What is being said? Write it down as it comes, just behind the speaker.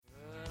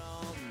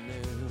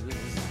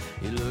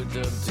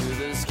looked up to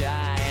the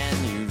sky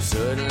and you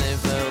certainly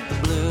felt the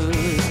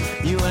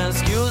blues. You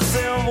ask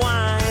yourself,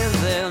 why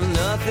is there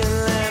nothing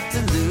left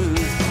to lose?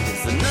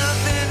 Is there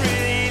nothing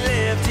really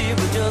left here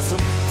but just some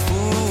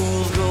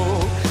fool's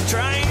gold?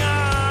 Trying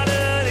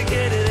harder to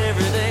get it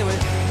every day we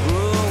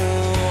grow.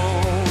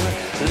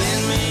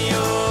 Lend me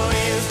your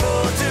ears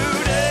for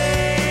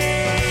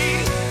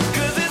today,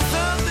 'cause it's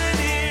something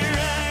here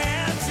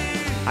I have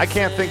to. I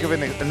can't think of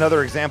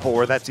another example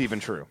where that's even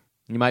true.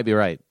 You might be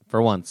right,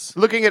 for once.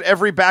 Looking at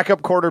every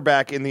backup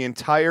quarterback in the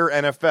entire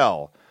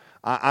NFL,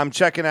 I'm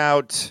checking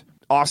out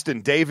Austin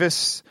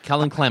Davis,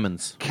 Kellen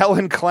Clemens.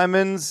 Kellen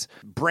Clemens,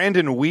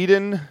 Brandon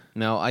Whedon,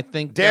 No, I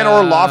think... Dan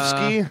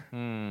Orlovsky.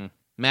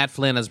 Matt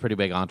Flynn has a pretty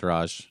big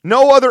entourage.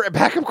 No other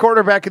backup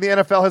quarterback in the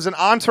NFL has an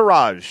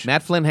entourage.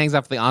 Matt Flynn hangs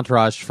out with the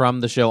entourage from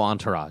the show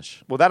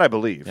Entourage. Well, that I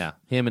believe. Yeah,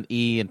 him and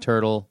E and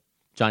Turtle,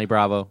 Johnny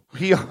Bravo.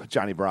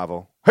 Johnny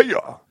Bravo.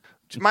 Hey-ya.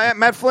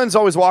 Matt Flynn's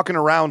always walking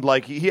around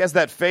like he has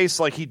that face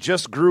like he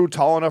just grew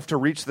tall enough to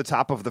reach the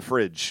top of the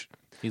fridge.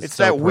 He's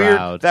that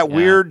proud.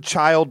 weird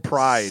child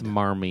pride.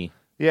 Smarmy.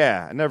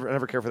 Yeah, I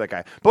never care for that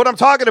guy. But what I'm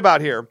talking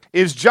about here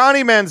is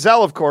Johnny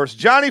Manziel, of course.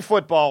 Johnny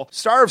Football,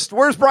 star of...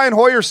 Where's Brian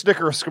Hoyer's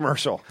Snickers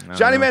commercial?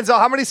 Johnny Manziel,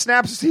 how many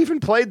snaps has he even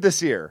played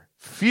this year?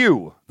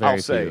 Few, Very I'll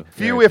say. few.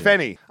 Few, Very if few.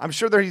 any. I'm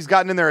sure that he's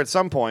gotten in there at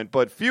some point,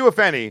 but few, if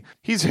any.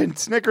 He's in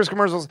Snickers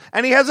commercials,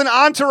 and he has an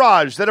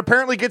entourage that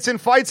apparently gets in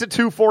fights at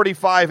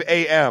 2:45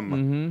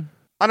 a.m.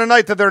 On a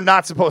night that they're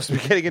not supposed to be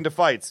getting into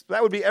fights.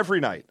 That would be every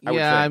night, I would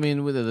think. I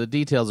mean, the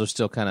details are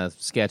still kind of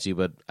sketchy,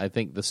 but I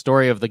think the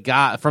story of the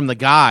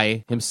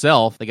guy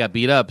himself that got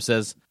beat up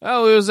says,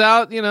 "Oh, he was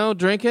out,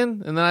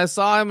 drinking, and then I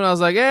saw him, and I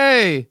was like,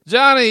 hey,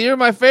 Johnny, you're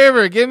my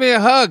favorite. Give me a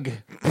hug."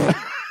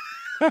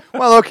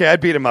 Well, okay,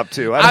 I'd beat him up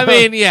too. I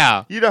mean,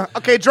 yeah.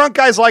 Okay, drunk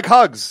guys like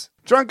hugs.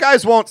 Drunk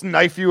guys won't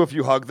knife you if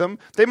you hug them.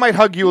 They might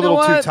hug you a little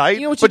too what? tight.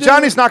 You know what you but do?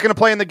 Johnny's not going to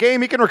play in the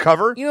game. He can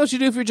recover. You know what you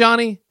do for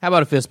Johnny? How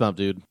about a fist bump,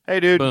 dude?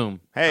 Hey, dude. Boom.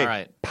 Hey. All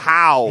right.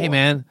 Pow. Hey,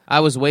 man, I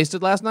was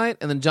wasted last night,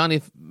 and then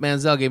Johnny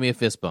Manziel gave me a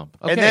fist bump.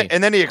 Okay.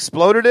 And then he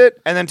exploded it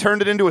and then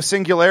turned it into a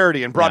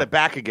singularity and brought Yeah. it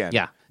back again.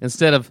 Yeah.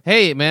 Instead of,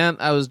 hey, man,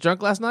 I was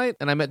drunk last night,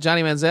 and I met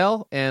Johnny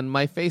Manziel, and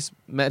my face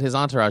met his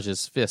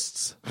entourage's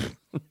fists.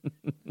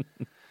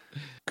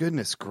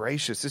 Goodness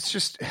gracious. It's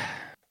just...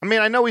 I mean,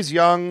 I know he's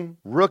young,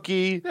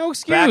 rookie, No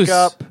excuse.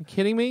 backup. You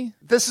kidding me?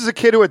 This is a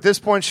kid who at this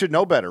point should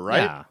know better,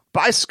 right? Yeah.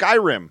 Buy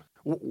Skyrim.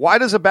 Why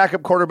does a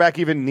backup quarterback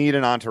even need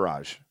an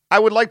entourage? I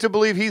would like to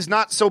believe he's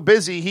not so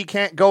busy he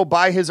can't go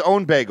buy his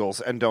own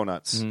bagels and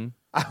donuts. Mm-hmm.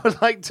 I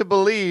would like to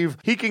believe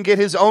he can get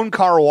his own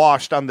car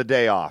washed on the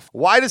day off.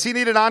 Why does he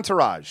need an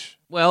entourage?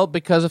 Well,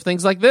 because of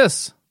things like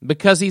this.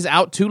 Because he's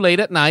out too late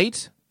at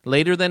night,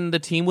 later than the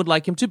team would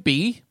like him to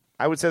be.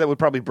 I would say that would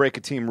probably break a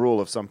team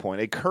rule of some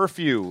point, a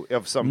curfew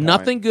of some point.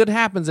 Nothing good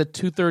happens at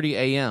 2:30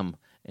 a.m.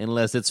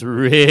 unless it's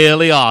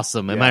really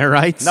awesome. Am I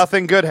right?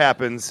 Nothing good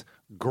happens.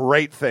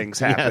 Great things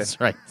happen. That's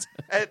right.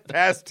 At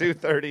past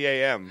 2:30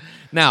 a.m.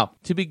 Now,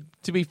 to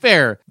be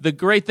fair, the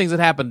great things that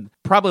happen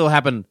probably will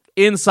happen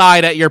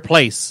inside at your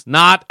place,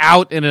 not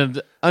out in an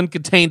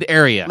uncontained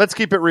area. Let's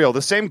keep it real.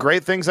 The same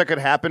great things that could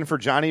happen for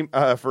Johnny,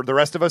 for the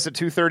rest of us at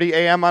 2:30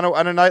 a.m.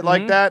 on a night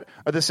like that,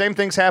 are the same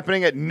things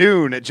happening at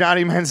noon at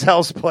Johnny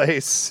Manziel's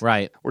place.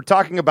 Right. We're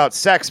talking about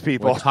sex,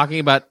 people. We're talking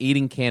about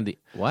eating candy.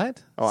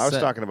 What? Oh, I was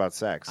talking about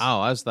sex. Oh,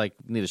 I was like,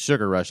 need a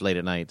sugar rush late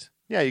at night.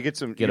 Yeah, you get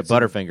some. Get a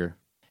Butterfinger.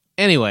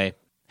 Anyway,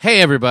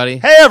 hey, everybody.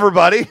 Hey,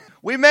 everybody.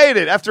 We made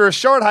it after a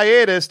short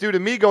hiatus due to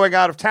me going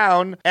out of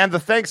town and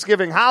the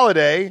Thanksgiving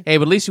holiday. Hey,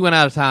 but at least you went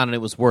out of town and it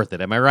was worth it.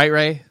 Am I right,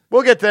 Ray?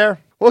 We'll get there.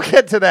 We'll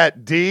get to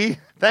that, D.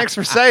 Thanks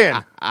for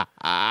saying.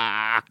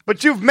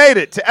 But you've made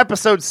it to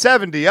episode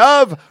 70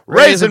 of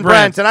Raisin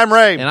Brent, and I'm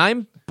Ray. And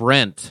I'm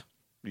Brent.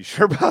 You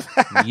sure about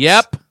that?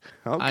 Yep.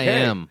 Okay. I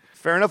am.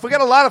 Fair enough. We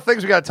got a lot of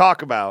things we got to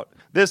talk about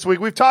this week.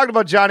 We've talked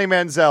about Johnny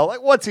Manziel.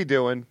 Like, what's he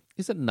doing?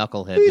 He's a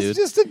knucklehead, He's dude.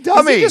 just a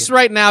dummy. Is he just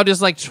right now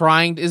just like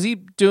trying? Is he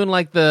doing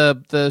like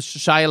the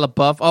Shia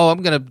LaBeouf? Oh,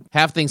 I'm going to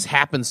have things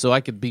happen so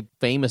I could be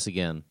famous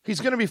again. He's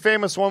going to be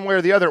famous one way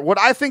or the other. What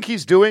I think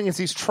he's doing is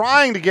he's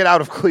trying to get out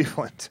of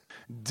Cleveland.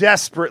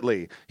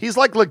 Desperately. He's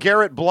like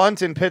LeGarrette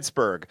Blount in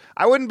Pittsburgh.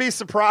 I wouldn't be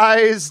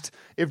surprised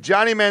if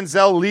Johnny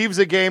Manziel leaves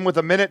a game with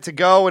a minute to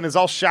go and is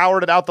all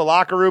showered out the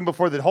locker room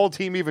before the whole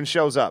team even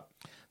shows up.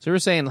 So we were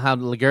saying how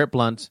LeGarrette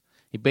Blount,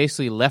 he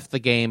basically left the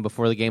game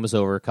before the game was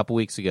over a couple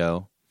weeks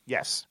ago.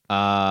 Yes.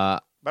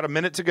 About a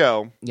minute to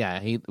go. Yeah,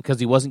 because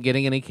he wasn't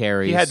getting any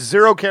carries. He had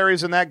 0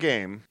 carries in that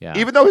game. Yeah.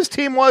 Even though his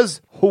team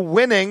was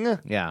winning.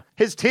 Yeah.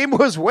 His team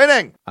was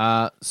winning.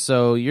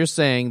 So you're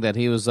saying that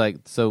he was like,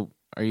 so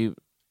are you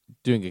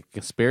doing a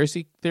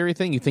conspiracy theory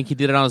thing? You think he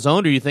did it on his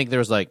own, or you think there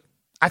was like...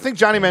 I think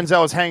Johnny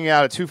Manziel was hanging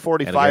out at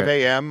 2:45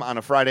 a.m. on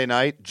a Friday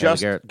night,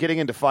 just LeGarrette. getting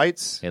into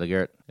fights. Hey,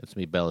 LeGarrette, it's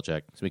me,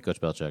 Belichick. It's me, Coach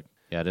Belichick.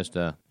 Yeah, just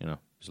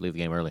leave the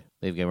game early.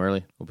 Leave the game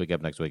early. We'll pick you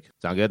up next week.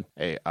 Sound good?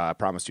 Hey, I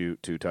promised you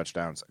 2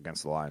 touchdowns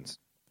against the Lions.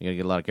 You're going to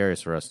get a lot of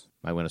carries for us.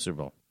 Might win a Super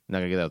Bowl. You're not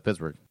going to get that with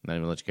Pittsburgh. Not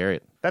even let you carry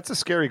it. That's a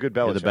scary good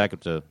You're Belichick. the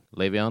backup to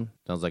Le'Veon.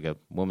 Sounds like a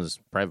woman's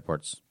private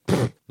parts.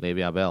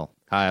 Le'Veon Bell.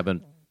 Hi, I've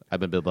been I've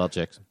been Bill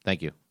Belichick.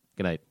 Thank you.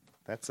 Good night.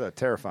 That's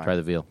terrifying. Try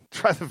the veal.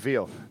 Try the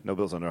veal. No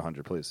bills under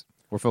 100, please.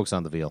 We're focused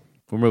on the veal.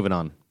 We're moving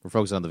on. We're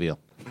focused on the veal.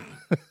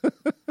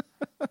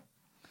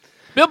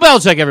 Bill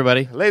Belichick,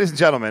 everybody. Ladies and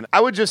gentlemen,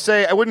 I would just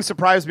say it wouldn't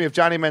surprise me if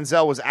Johnny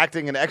Manziel was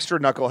acting an extra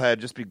knucklehead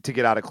just to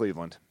get out of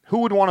Cleveland. Who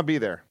would want to be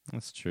there?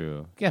 That's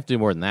true. You have to do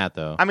more than that,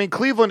 though. I mean,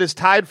 Cleveland is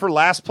tied for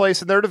last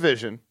place in their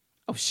division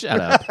Oh, shut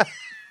up.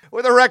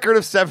 with a record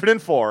of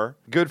 7-4.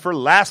 Good for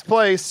last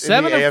place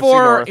in the AFC 7-4.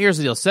 North. Here's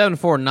the deal: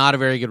 7-4, not a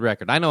very good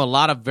record. I know a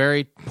lot of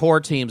very poor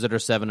teams that are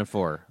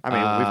 7-4. I mean,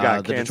 we've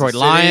got the Kansas Detroit City.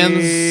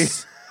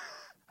 Lions.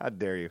 How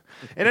dare you?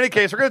 In any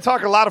case, we're going to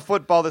talk a lot of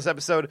football this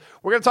episode.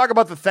 We're going to talk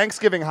about the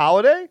Thanksgiving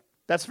holiday.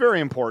 That's very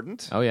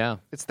important. Oh yeah,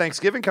 It's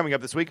Thanksgiving coming up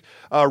this week.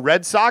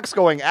 Red Sox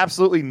going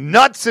absolutely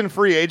nuts in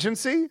free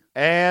agency.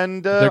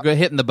 And they're good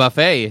hitting the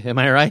buffet. Am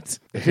I right?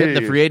 Hitting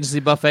the free agency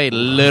buffet,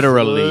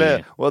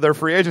 literally. Well, their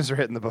free agents are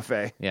hitting the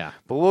buffet. Yeah.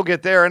 But we'll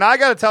get there. And I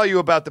got to tell you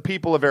about the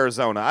people of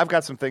Arizona. I've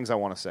got some things I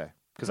want to say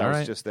because I All was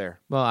right. just there.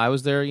 Well, I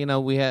was there. You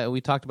know,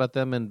 we talked about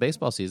them in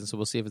baseball season, so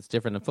we'll see if it's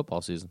different in football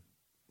season.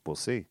 We'll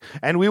see.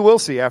 And we will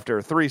see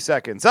after 3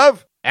 seconds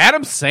of...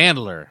 Adam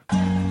Sandler.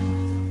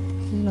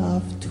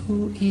 Love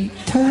to eat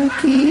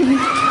turkey.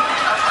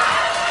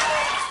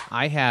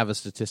 I have a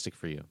statistic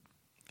for you.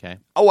 Okay.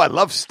 Oh, I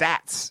love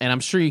stats. And I'm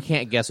sure you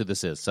can't guess who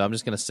this is, so I'm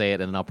just going to say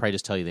it, and I'll probably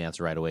just tell you the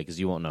answer right away because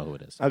you won't know who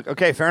it is.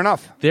 Okay, fair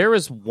enough. There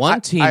is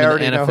one team I in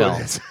already the know who it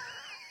NFL. is.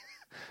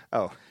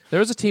 Oh,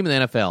 There is a team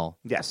in the NFL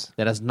yes.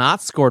 that has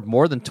not scored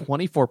more than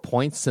 24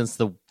 points since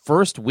the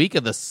first week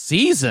of the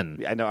season.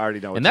 Yeah, I know. I already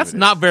know. What And team that's it is.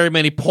 not very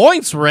many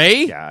points,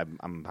 Ray. Yeah,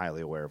 I'm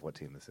highly aware of what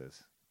team this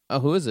is. Oh,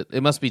 who is it?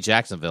 It must be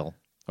Jacksonville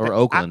or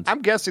Oakland.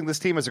 I'm guessing this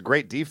team has a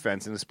great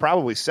defense and is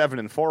probably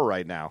 7-4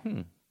 right now.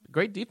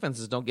 Great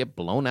defenses don't get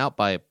blown out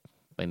by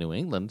New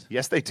England.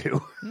 Yes, they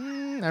do. I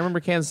remember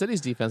Kansas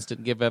City's defense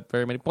didn't give up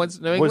very many points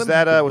to New England. Was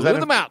that Blew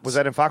them out. was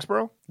that in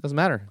Foxborough? Doesn't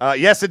matter.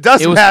 Yes, it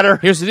does It was- matter.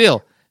 Here's the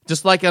deal.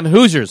 Just like on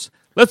Hoosiers,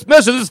 let's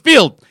measure this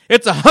field.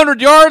 It's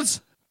 100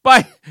 yards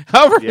by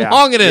however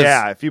long it is.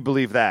 Yeah, if you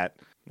believe that.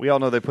 We all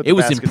know they put It the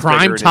was in baskets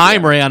prime bigger in time,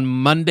 Indiana. Ray, on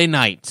Monday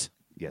night.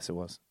 Yes, it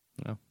was.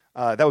 No.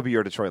 That would be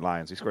your Detroit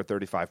Lions. He scored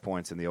 35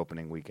 points in the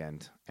opening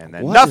weekend. And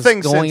then What nothing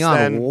is going since on?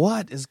 then.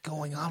 What is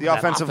going on? The with that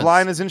offensive offense?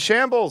 line is in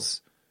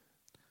shambles.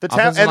 The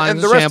Offensive line's and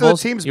in the rest shambles. of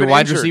the team's Your been wide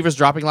injured. receivers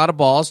dropping a lot of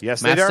balls.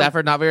 Yes, Matt they are.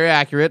 Stafford not very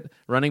accurate.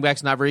 Running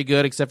back's not very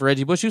good except for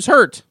Reggie Bush, who's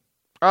hurt.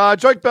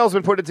 Joik Bell's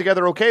been putting it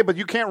together okay, but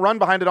you can't run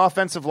behind an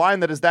offensive line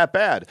that is that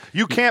bad.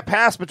 You can't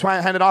pass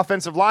behind an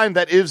offensive line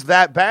that is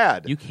that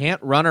bad. You can't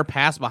run or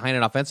pass behind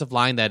an offensive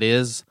line that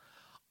is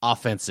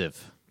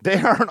offensive. They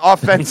are an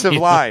offensive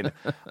line.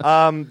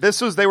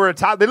 They were a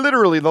top. They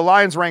literally, the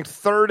Lions ranked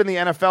 3rd in the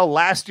NFL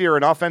last year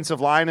in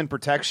offensive line and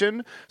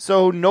protection.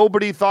 So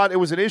nobody thought it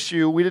was an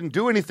issue. We didn't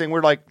do anything.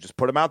 We're like, just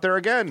put them out there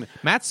again.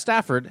 Matt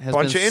Stafford has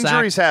Bunch of been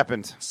injuries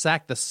happened.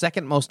 sacked the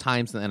second most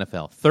times in the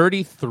NFL,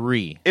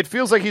 33. It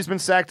feels like he's been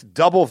sacked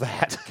double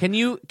that. Can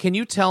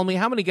you tell me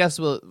how many guesses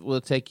will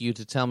it take you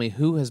to tell me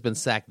who has been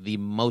sacked the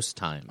most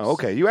times?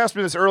 Okay, you asked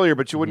me this earlier,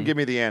 but you wouldn't give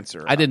me the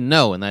answer. I didn't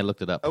know, and I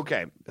looked it up.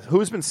 Okay,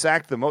 who's been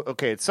sacked the most?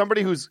 Okay, it's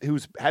somebody who's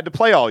had to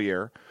play all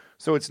year,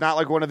 so it's not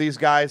like one of these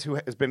guys who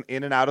has been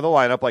in and out of the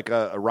lineup, like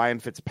a Ryan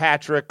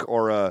Fitzpatrick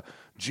or a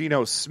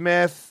Geno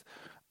Smith.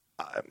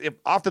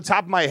 Off the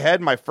top of my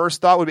head, my first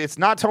thought would be it's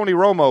not Tony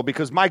Romo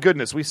because my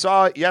goodness, we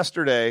saw it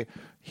yesterday.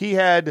 He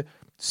had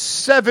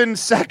 7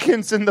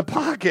 seconds in the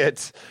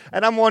pocket,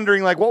 and I'm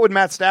wondering like what would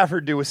Matt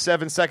Stafford do with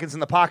 7 seconds in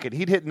the pocket?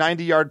 He'd hit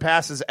 90-yard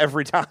passes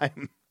every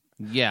time.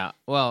 Yeah,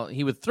 well,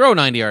 he would throw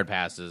 90-yard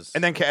passes,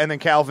 And then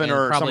Calvin and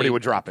or probably somebody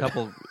would drop it.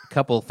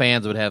 Couple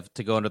fans would have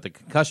to go under the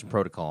concussion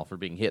protocol for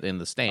being hit in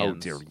the Oh,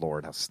 stands. dear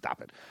Lord.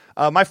 Stop it.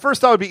 My first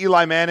thought would be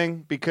Eli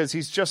Manning because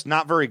he's just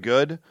not very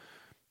good.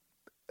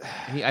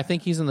 I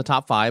think he's in the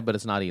top 5, but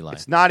it's not Eli.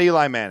 It's not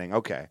Eli Manning.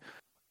 Okay.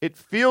 It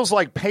feels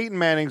like Peyton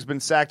Manning's been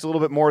sacked a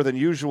little bit more than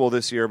usual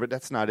this year, but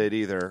that's not it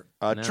either.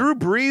 Drew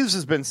Brees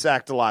has been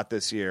sacked a lot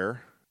this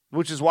year,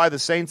 which is why the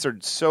Saints are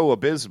so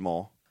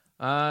abysmal.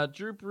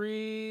 Drew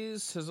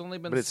Brees has only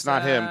been But it's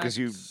not him because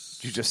you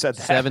just said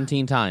that.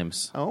 17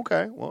 times, Oh,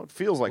 okay. Well, it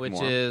feels like which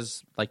more.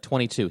 is like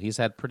 22. He's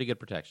had pretty good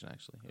protection,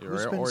 actually.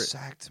 Who's been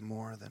sacked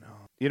more than...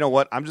 You know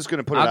what? I'm just going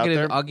to put it out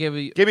there. I'll give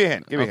you. Give me a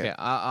hint. Give me a Okay, hint.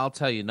 I'll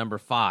tell you. Number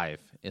 5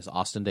 is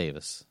Austin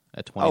Davis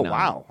at 29. Oh,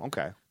 wow.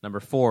 Okay. Number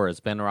 4 is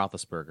Ben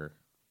Roethlisberger.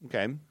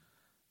 Okay.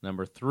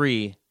 Number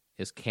 3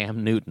 is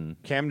Cam Newton.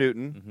 Cam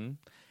Newton.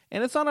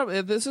 And it's on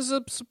a. This is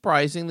a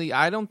surprisingly.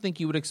 I don't think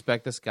you would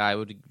expect this guy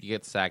would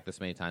get sacked this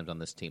many times on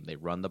this team. They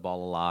run the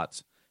ball a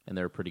lot, and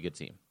they're a pretty good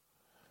team.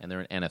 And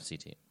they're an NFC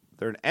team.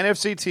 They're an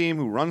NFC team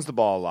who runs the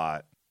ball a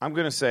lot. I'm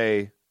going to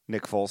say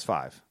Nick Foles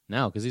 5.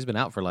 No, because he's been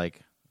out for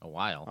like a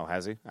while. Oh,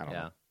 has he? I don't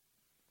yeah. know.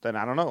 Then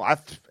I don't know.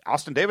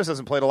 Austin Davis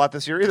hasn't played a lot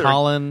this year either.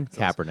 Colin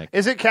Kaepernick.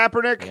 Is it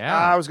Kaepernick? Yeah.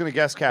 I was going to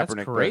guess Kaepernick. That's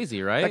but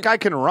crazy, right? That guy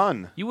can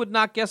run. You would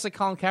not guess that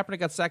Colin Kaepernick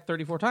got sacked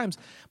 34 times.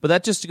 But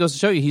that just goes to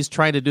show you he's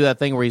trying to do that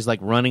thing where he's like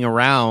running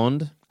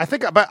around. I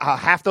think about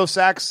half those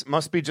sacks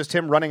must be just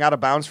him running out of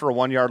bounds for a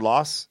 1-yard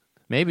loss.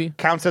 Maybe.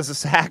 Counts as a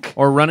sack.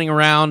 Or running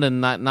around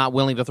and not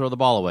willing to throw the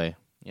ball away.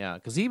 Yeah,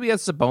 because he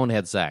gets the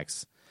bonehead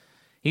sacks.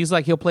 He's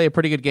like, he'll play a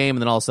pretty good game,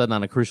 and then all of a sudden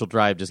on a crucial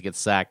drive just gets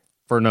sacked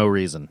for no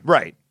reason.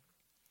 Right.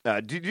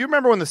 Do you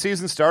remember when the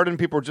season started and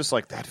people were just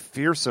like, that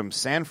fearsome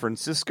San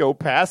Francisco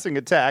passing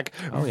attack?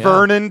 Oh, yeah.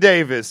 Vernon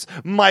Davis,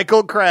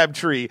 Michael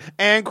Crabtree,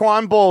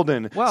 Anquan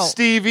Bolden, Well,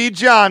 Stevie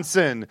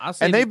Johnson. I'll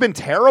say And they've been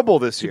terrible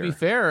this year. To be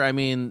fair, I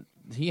mean,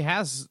 he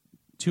has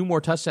 2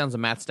 more touchdowns than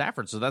Matt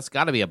Stafford, so that's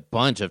got to be a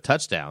bunch of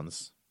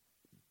touchdowns.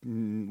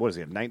 What does he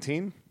have,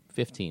 19?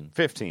 15.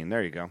 15.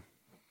 There you go.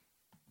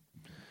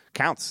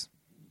 Counts.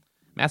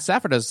 Matt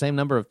Stafford has the same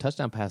number of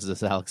touchdown passes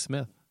as Alex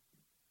Smith.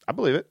 I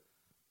believe it.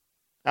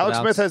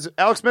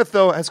 Alex Smith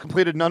though has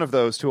completed none of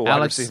those to a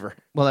wide receiver.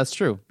 Well, that's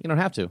true. You don't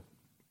have to.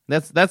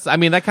 That's. I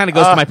mean, that kind of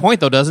goes to my point,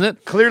 though, doesn't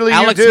it? Clearly,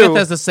 Alex you do. Smith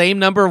has the same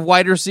number of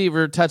wide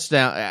receiver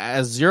touchdowns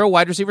as 0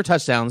 wide receiver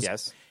touchdowns.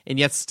 Yes, and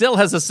yet still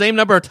has the same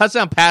number of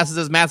touchdown passes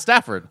as Matt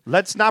Stafford.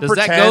 Let's not Does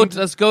pretend.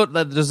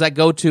 Does that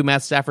go to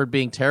Matt Stafford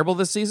being terrible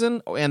this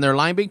season and their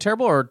line being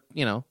terrible, or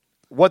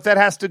What that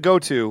has to go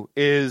to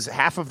is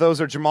half of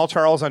those are Jamal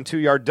Charles on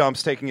 2-yard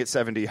dumps taking it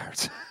 70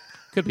 yards.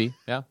 Could be,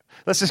 yeah.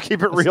 Let's just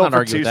keep it Let's real not for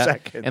argue 2 with that.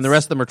 seconds. And the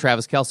rest of them are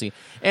Travis Kelce.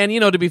 And,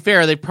 to be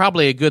fair, they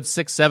probably a good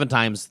 6-7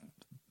 times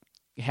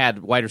had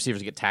wide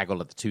receivers get tackled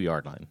at the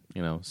 2-yard line,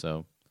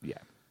 so. Yeah.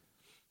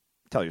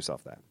 Tell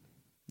yourself that.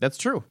 That's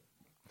true.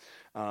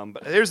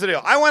 But here's the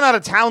deal. I went out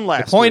of town last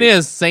week. The point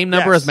is, same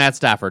number Yes. as Matt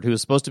Stafford, who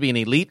is supposed to be an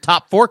elite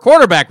top 4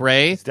 quarterback,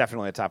 Ray. He's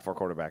definitely a top 4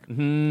 quarterback.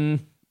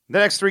 Mm-hmm. The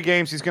next 3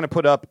 games, he's going to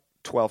put up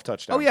 12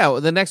 touchdowns. Oh,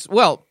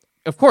 yeah.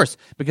 Of course,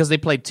 because they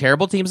played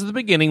terrible teams at the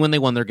beginning when they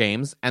won their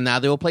games, and now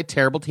they will play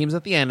terrible teams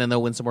at the end, and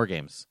they'll win some more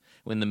games.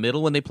 In the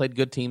middle, when they played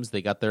good teams,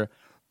 they got their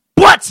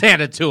butts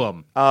handed to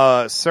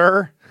them.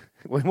 Sir,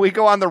 when we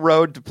go on the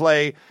road to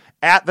play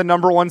at the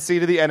number 1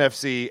 seed of the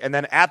NFC and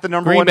then at the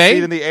number Green 1 Bay?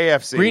 seed in the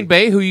AFC. Green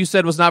Bay, who you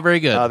said was not very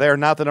good. They are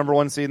not the number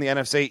 1 seed in the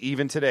NFC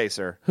even today,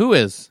 sir. Who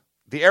is?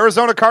 The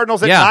Arizona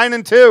Cardinals at Yeah.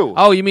 9-2.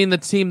 Oh, you mean the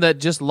team that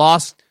just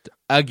lost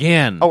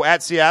again? Oh,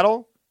 at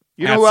Seattle?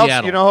 You know At who else?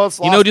 Seattle. You know who else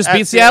lost who just at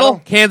beat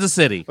Seattle? Kansas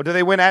City. Or do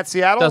they win at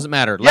Seattle? Doesn't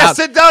matter. Yes,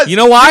 Loud. it does. You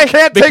know why? You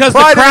can't take because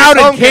pride the crowd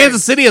home in Kansas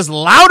games. City is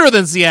louder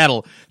than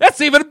Seattle. That's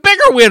an even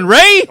bigger win,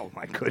 Ray. Oh,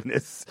 my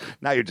goodness.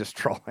 Now you're just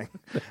trolling.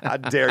 How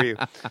dare you?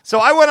 So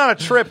I went on a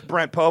trip,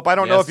 Brent Pope. I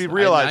don't know if you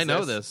realize I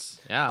know this.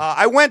 Yeah.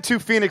 I went to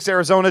Phoenix,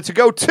 Arizona to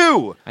go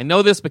to. I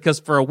know this because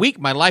for a week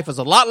my life was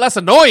a lot less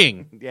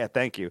annoying. Yeah,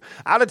 thank you.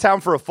 Out of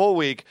town for a full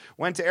week.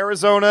 Went to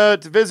Arizona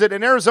to visit,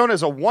 and Arizona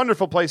is a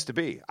wonderful place to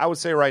be. I would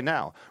say right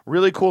now.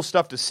 Really cool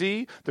stuff to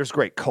see. There's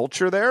great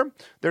culture there.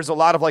 There's a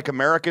lot of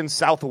American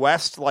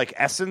Southwest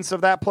essence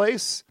of that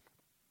place.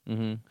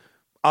 Mm-hmm.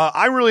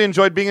 I really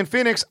enjoyed being in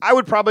Phoenix. I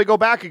would probably go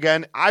back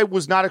again. I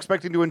was not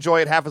expecting to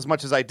enjoy it half as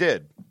much as I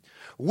did.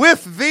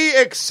 With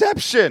the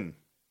exception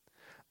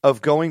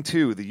of going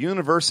to the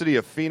University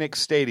of Phoenix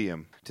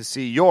Stadium to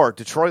see your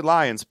Detroit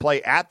Lions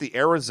play at the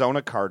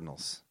Arizona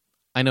Cardinals.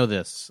 I know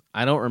this.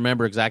 I don't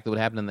remember exactly what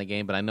happened in the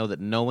game, but I know that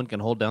no one can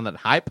hold down that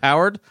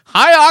high-powered,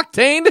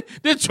 high-octane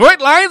Detroit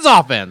Lions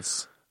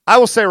offense. I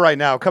will say right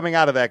now, coming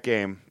out of that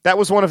game, that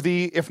was one of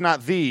the, if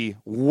not the,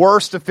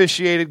 worst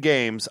officiated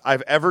games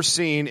I've ever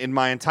seen in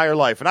my entire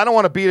life. And I don't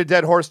want to beat a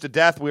dead horse to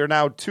death. We are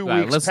now 2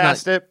 weeks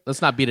past it.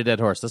 Let's not beat a dead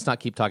horse. Let's not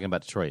keep talking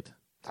about Detroit.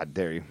 How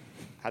dare you?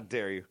 How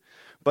dare you?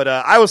 But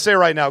I will say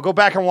right now, go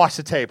back and watch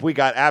the tape. We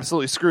got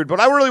absolutely screwed. But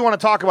I really want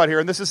to talk about here,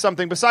 and this is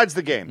something besides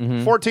the game.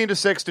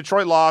 14-6,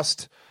 Detroit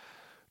lost.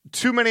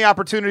 Too many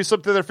opportunities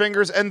slipped through their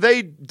fingers, and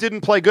they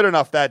didn't play good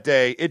enough that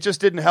day. It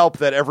just didn't help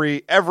that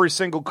every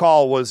single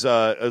call was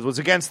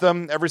against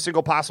them. Every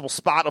single possible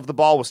spot of the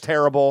ball was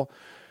terrible.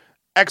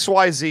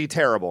 XYZ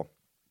terrible.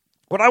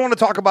 What I want to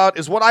talk about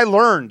is what I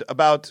learned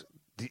about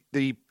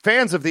the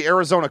fans of the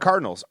Arizona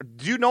Cardinals.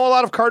 Do you know a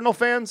lot of Cardinal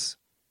fans?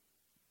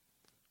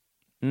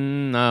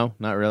 No,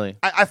 not really.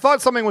 I thought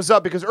something was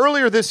up because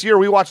earlier this year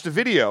we watched a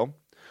video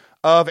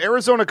of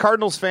Arizona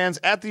Cardinals fans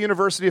at the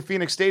University of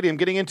Phoenix Stadium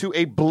getting into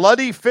a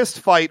bloody fist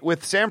fight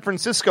with San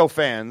Francisco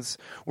fans,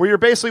 where you're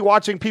basically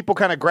watching people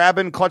kind of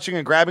clutching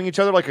and grabbing each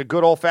other like a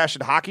good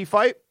old-fashioned hockey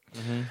fight.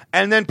 Mm-hmm.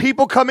 And then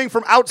people coming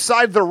from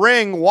outside the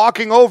ring,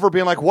 walking over,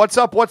 being like, what's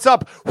up,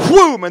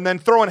 whoom, and then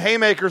throwing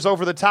haymakers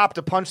over the top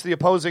to punch the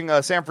opposing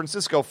San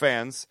Francisco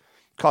fans,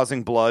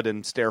 causing blood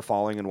and stair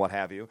falling and what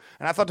have you.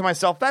 And I thought to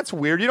myself, that's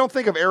weird. You don't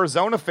think of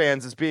Arizona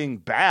fans as being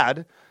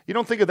bad. You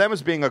don't think of them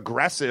as being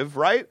aggressive,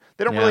 right?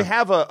 They don't really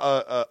have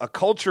a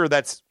culture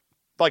that's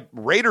like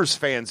Raiders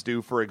fans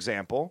do, for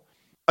example.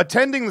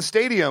 Attending the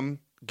stadium,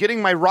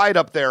 getting my ride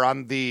up there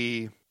on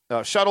the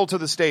shuttle to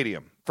the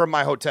stadium from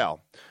my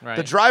hotel. Right.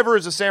 The driver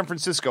is a San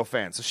Francisco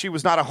fan, so she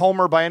was not a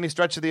homer by any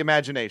stretch of the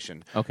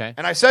imagination. Okay.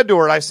 And I said to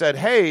her,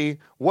 hey,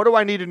 what do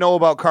I need to know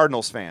about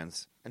Cardinals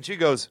fans? And she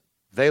goes,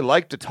 they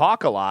like to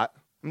talk a lot.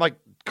 I'm like,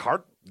 I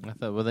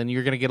thought, well, then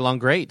you're going to get along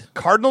great.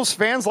 Cardinals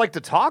fans like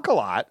to talk a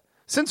lot?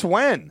 Since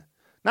when?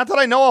 Not that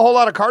I know a whole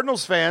lot of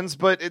Cardinals fans,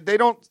 but they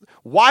don't.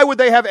 Why would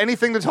they have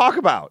anything to talk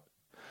about?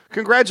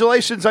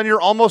 Congratulations on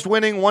your almost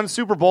winning one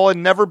Super Bowl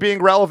and never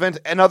being relevant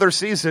another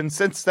season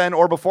since then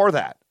or before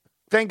that.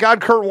 Thank God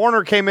Kurt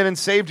Warner came in and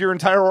saved your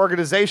entire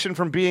organization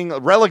from being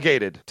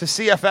relegated to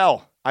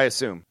CFL, I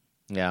assume.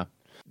 Yeah.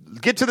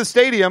 Get to the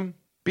stadium,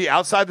 be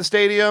outside the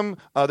stadium.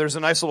 There's a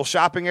nice little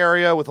shopping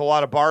area with a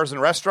lot of bars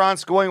and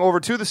restaurants. Going over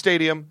to the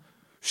stadium,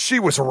 she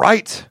was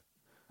right.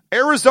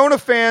 Arizona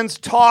fans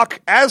talk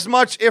as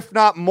much, if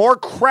not more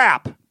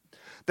crap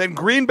than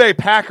Green Bay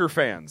Packer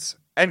fans.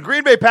 And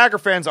Green Bay Packer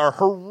fans are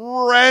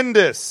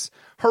horrendous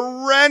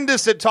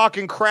at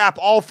talking crap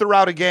all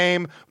throughout a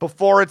game,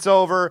 before it's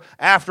over,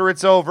 after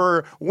it's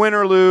over, win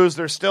or lose,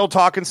 they're still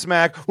talking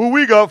smack. Well,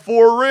 we got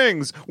 4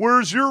 rings.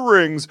 Where's your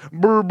rings?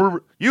 Brr,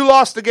 brr. You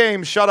lost the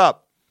game. Shut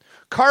up.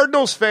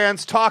 Cardinals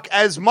fans talk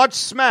as much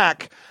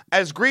smack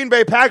as Green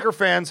Bay Packer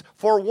fans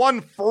for one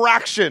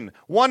fraction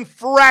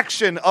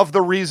of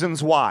the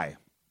reasons why.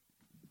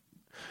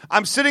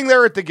 I'm sitting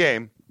there at the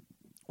game,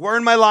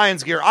 wearing my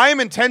Lions gear. I am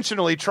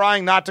intentionally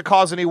trying not to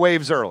cause any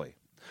waves early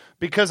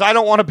because I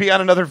don't want to be on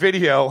another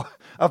video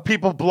of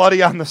people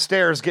bloody on the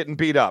stairs getting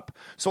beat up.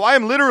 So I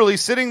am literally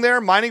sitting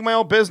there, minding my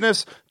own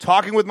business,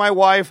 talking with my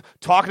wife,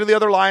 talking to the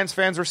other Lions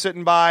fans who are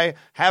sitting by,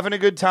 having a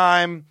good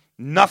time,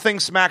 nothing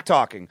smack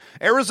talking.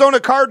 Arizona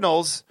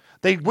Cardinals,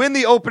 they win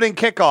the opening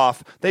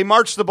kickoff. They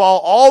march the ball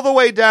all the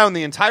way down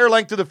the entire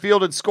length of the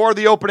field and score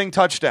the opening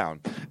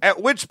touchdown.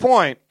 At which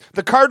point,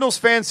 the Cardinals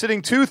fan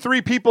sitting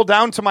 2-3 people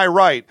down to my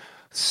right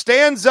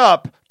stands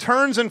up,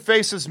 turns and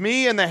faces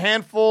me and the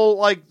handful,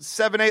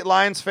 7-8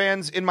 Lions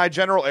fans in my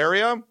general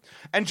area,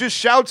 and just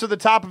shouts at the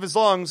top of his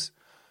lungs,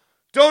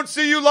 "Don't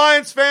see you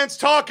Lions fans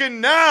talking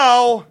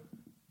now."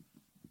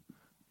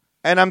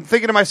 And I'm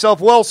thinking to myself,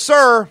 well,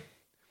 sir,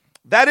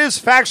 that is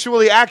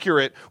factually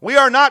accurate. We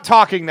are not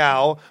talking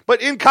now,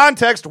 but in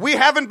context, we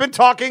haven't been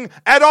talking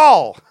at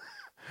all.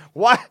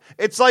 Why?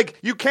 It's like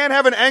you can't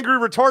have an angry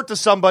retort to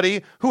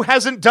somebody who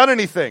hasn't done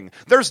anything.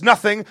 There's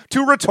nothing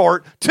to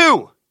retort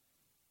to.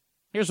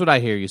 Here's what I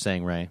hear you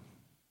saying, Ray.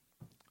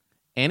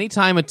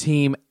 Anytime a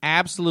team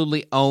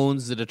absolutely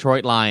owns the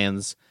Detroit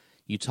Lions,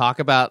 you talk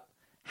about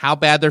how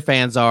bad their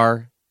fans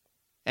are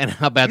and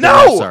how bad their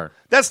refs are.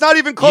 That's not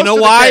even close to the You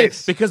know why?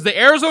 case. Because the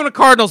Arizona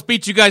Cardinals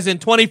beat you guys in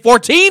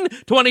 2014,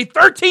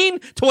 2013,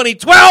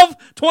 2012,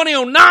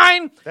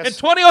 2009, and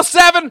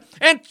 2007,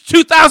 and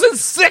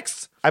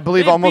 2006. I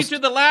believe they almost beat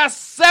you the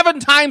last 7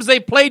 times they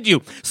played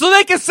you. So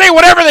they can say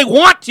whatever they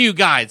want to you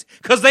guys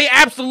because they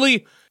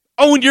absolutely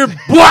own your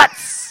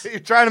butts. You're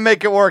trying to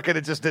make it work, and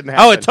it just didn't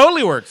happen. Oh, it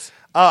totally works.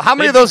 How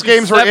many of those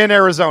games were in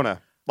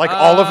Arizona?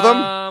 All of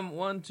them?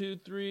 1, 2,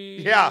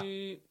 3. Yeah.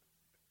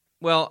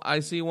 Well, I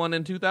see one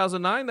in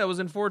 2009 that was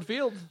in Ford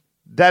Field.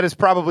 That is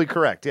probably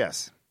correct,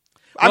 yes.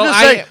 Well, I'm just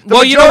saying, the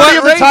well, majority you know what,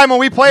 of the Ray? time when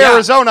we play Yeah.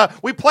 Arizona,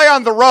 we play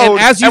on the road,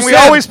 and we said-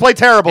 always play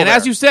terrible And there.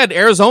 as you said,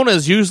 Arizona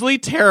is usually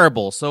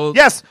terrible. So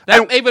Yes,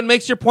 that and- even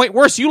makes your point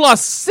worse. You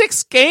lost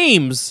 6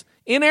 games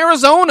in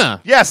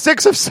Arizona. Yeah,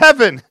 6 of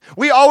 7.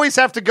 We always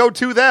have to go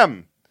to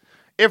them.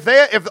 If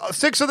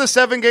 6 of the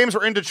 7 games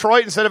were in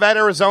Detroit instead of at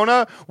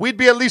Arizona, we'd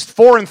be at least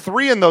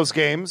 4-3 in those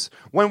games.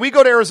 When we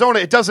go to Arizona,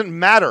 it doesn't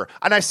matter.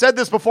 And I said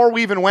this before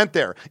we even went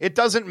there. It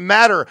doesn't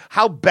matter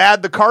how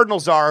bad the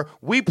Cardinals are.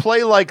 We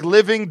play like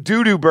living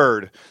doo-doo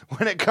bird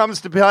when it comes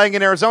to playing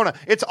in Arizona.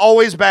 It's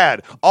always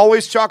bad.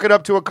 Always chalk it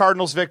up to a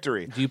Cardinals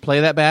victory. Do you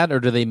play that bad,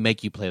 or do they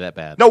make you play that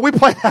bad? No, we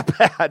play that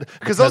bad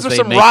because those are they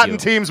some make rotten you.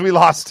 teams we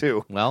lost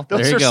to. Well,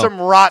 those there you are go. some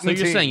rotten So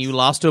you're teams. saying you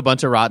lost to a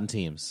bunch of rotten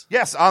teams.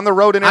 Yes, on the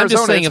road in Arizona. I'm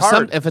just saying, it's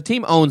hard. if a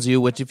team owns you,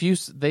 which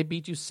they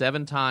beat you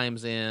 7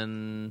 times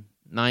in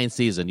 9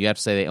 seasons, you have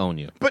to say they own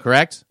you. But-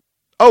 correct?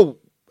 Oh,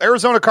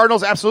 Arizona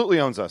Cardinals absolutely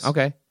owns us.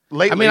 Okay.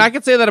 Lately. I mean, I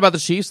could say that about the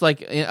Chiefs.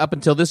 Up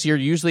until this year,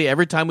 usually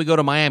every time we go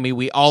to Miami,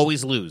 we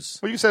always lose.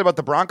 What do you say about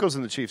the Broncos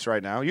and the Chiefs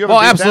right now? You haven't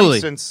Well, beat absolutely.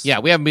 them since Yeah,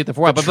 we haven't beat them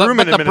for a while. But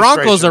Truman the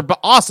Broncos are administration.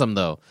 awesome,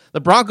 though.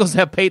 The Broncos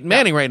have Peyton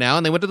Manning right now,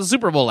 and they went to the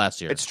Super Bowl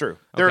last year. It's true.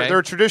 Okay? They're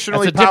a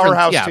traditionally That's a different-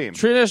 powerhouse team.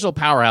 Traditional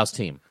powerhouse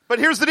team. But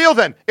here's the deal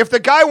then. If the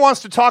guy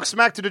wants to talk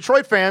smack to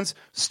Detroit fans,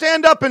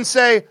 stand up and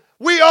say,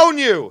 "We own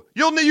you.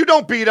 You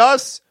don't beat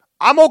us."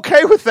 I'm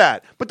okay with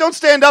that. But don't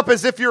stand up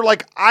as if you're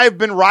like, I've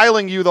been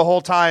riling you the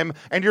whole time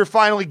and you're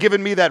finally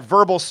giving me that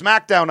verbal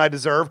smackdown I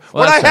deserve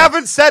Well, when I that's fair.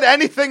 haven't said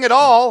anything at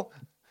all.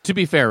 To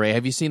be fair, Ray,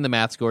 have you seen the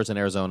math scores in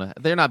Arizona?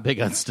 They're not big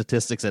on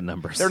statistics and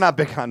numbers. They're not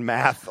big on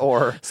math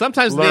or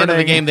Sometimes at the end of the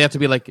learning. game, they have to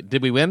be like,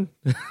 did we win?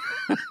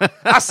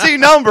 I see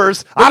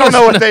numbers. I don't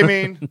know what they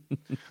mean.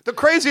 The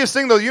craziest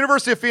thing, though, the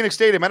University of Phoenix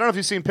Stadium, I don't know if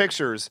you've seen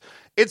pictures.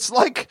 It's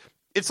like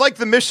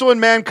the Michelin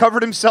Man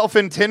covered himself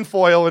in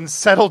tinfoil and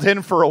settled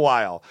in for a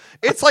while.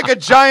 It's like a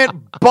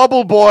giant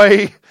bubble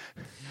boy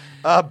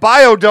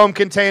biodome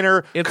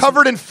container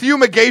covered in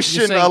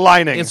fumigation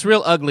lining. It's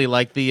real ugly,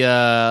 like the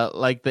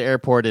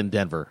airport in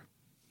Denver.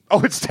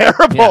 Oh, it's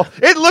terrible. Yeah.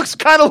 It looks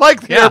kind of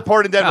like the Yeah.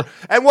 airport in Denver.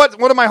 Yeah. And what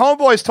one of my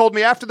homeboys told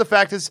me after the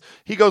fact is,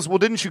 he goes, well,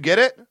 didn't you get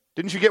it?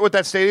 Didn't you get what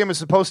that stadium is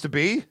supposed to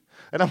be?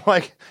 And I'm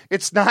like,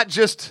 it's not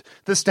just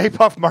the Stay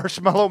Puft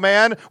Marshmallow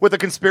Man with a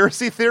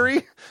conspiracy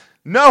theory.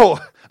 No,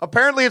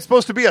 apparently it's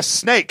supposed to be a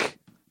snake.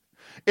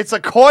 It's a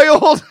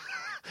coiled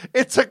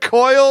It's a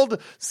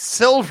coiled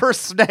silver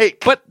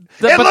snake. But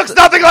it looks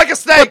nothing like a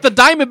snake. But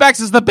the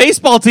Diamondbacks is the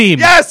baseball team.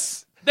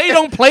 Yes. They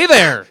don't play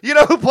there. You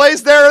know who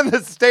plays there in the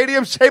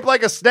stadium shaped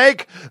like a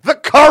snake? The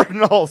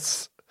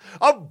Cardinals.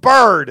 A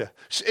bird.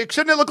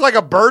 Shouldn't it look like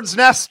a bird's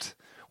nest?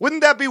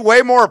 Wouldn't that be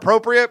way more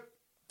appropriate?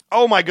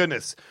 Oh, my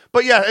goodness.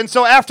 But yeah, and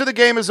so after the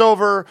game is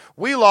over,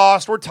 we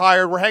lost. We're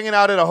tired. We're hanging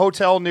out at a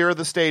hotel near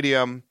the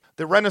stadium.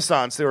 The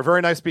Renaissance. They were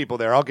very nice people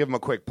there. I'll give them a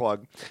quick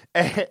plug.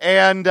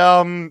 And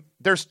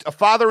there's a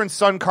father and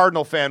son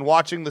Cardinal fan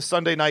watching the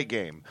Sunday night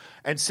game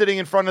and sitting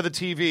in front of the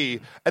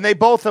TV. And they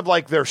both have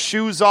like their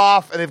shoes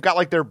off and they've got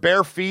like their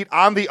bare feet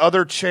on the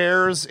other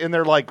chairs in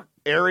their like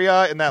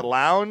area in that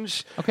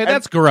lounge. Okay,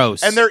 that's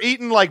gross. And they're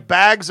eating like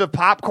bags of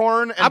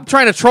popcorn. And I'm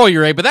trying to troll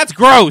you, Ray, but that's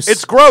gross.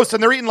 it's gross.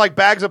 And they're eating like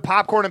bags of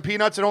popcorn and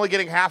peanuts and only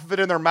getting half of it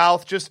in their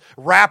mouth, just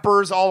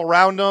wrappers all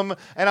around them.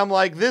 And I'm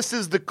like, this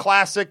is the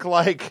classic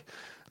like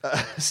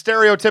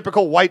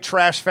stereotypical white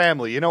trash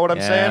family. You know what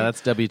I'm saying? Yeah,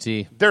 that's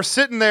WT. They're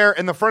sitting there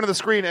in the front of the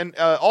screen, and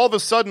all of a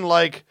sudden,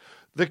 like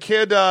the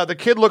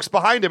kid looks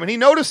behind him, and he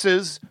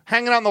notices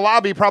hanging out in the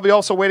lobby, probably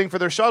also waiting for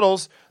their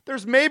shuttles.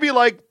 There's maybe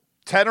like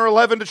 10 or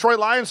 11 Detroit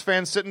Lions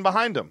fans sitting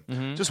behind him,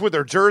 just with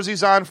their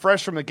jerseys on,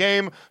 fresh from the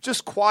game,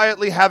 just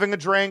quietly having a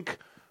drink,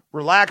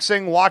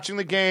 relaxing, watching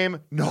the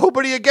game.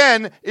 Nobody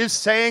again is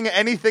saying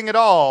anything at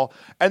all,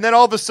 and then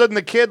all of a sudden,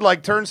 the kid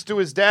like turns to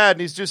his dad,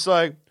 and he's just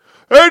like,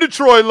 "Hey,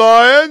 Detroit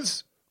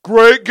Lions,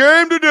 great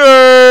game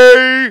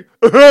today."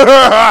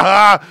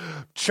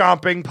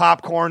 Chomping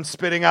popcorn,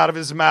 spitting out of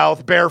his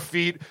mouth, bare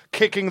feet,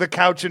 kicking the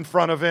couch in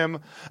front of him.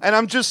 And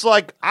I'm just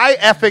like, I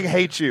effing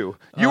hate you.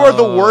 You are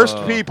the worst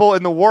people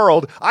in the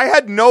world. I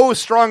had no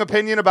strong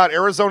opinion about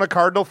Arizona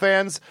Cardinal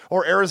fans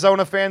or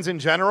Arizona fans in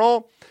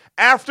general.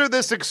 After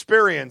this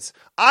experience,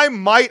 I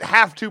might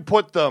have to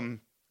put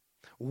them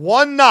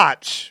one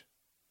notch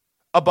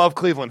above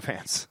Cleveland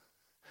fans.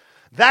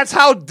 That's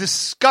how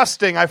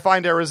disgusting I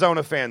find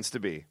Arizona fans to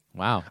be.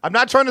 Wow. I'm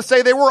not trying to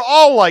say they were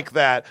all like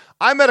that.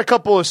 I met a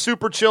couple of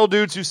super chill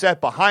dudes who sat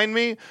behind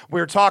me.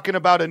 We were talking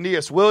about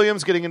Aeneas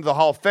Williams getting into the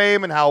Hall of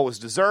Fame and how it was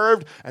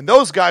deserved, and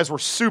those guys were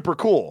super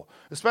cool.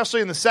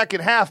 Especially in the second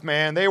half,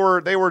 man. They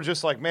were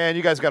just like, "Man,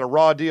 you guys got a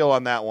raw deal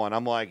on that one."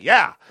 I'm like,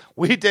 "Yeah,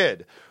 we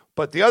did."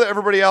 But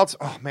everybody else,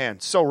 oh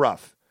man, so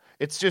rough.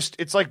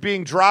 It's like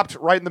being dropped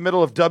right in the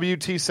middle of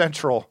WT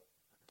Central.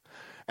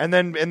 And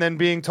then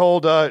being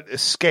told,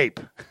 escape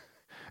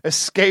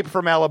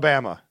from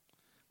Alabama.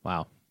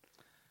 Wow.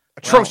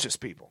 Atrocious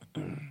people.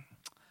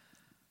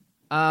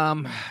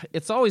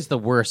 It's always the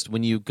worst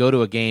when you go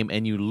to a game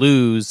and you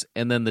lose,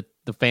 and then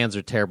the fans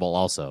are terrible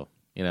also,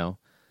 you know?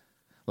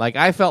 Like,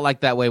 I felt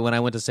like that way when I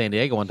went to San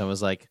Diego one time. I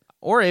was like,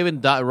 or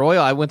even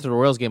Royal. I went to the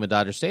Royals game at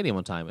Dodger Stadium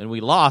one time, and we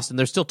lost, and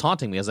they're still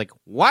taunting me. I was like,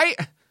 why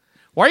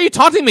are you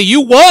taunting me?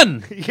 You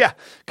won! Yeah.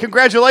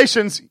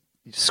 Congratulations.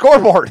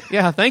 Scoreboard.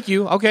 Yeah, thank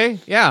you. Okay,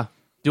 yeah.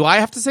 Do I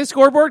have to say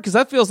scoreboard? Because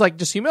that feels like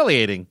just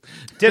humiliating.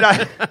 Did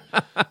I?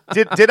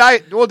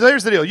 Well,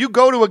 here's the deal. You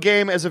go to a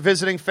game as a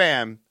visiting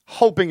fan,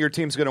 hoping your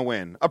team's going to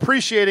win,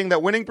 appreciating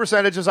that winning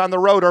percentages on the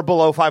road are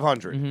below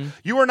 500. Mm-hmm.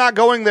 You are not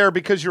going there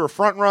because you're a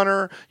front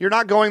runner. You're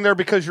not going there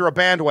because you're a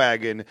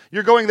bandwagon.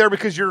 You're going there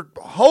because you're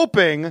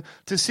hoping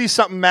to see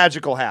something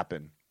magical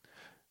happen.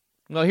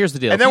 Well, here's the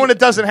deal. And then when it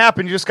doesn't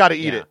happen, you just got to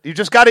eat it. You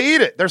just got to eat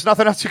it. There's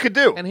nothing else you could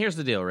do. And here's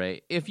the deal,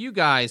 Ray. If you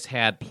guys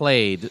had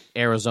played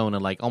Arizona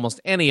like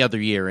almost any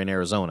other year in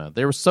Arizona,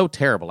 they were so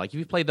terrible. Like if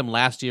you played them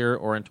last year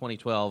or in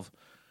 2012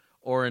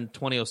 or in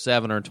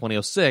 2007 or in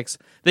 2006,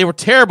 they were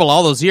terrible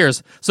all those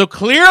years. So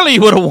clearly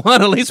you would have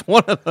won at least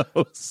one of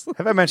those.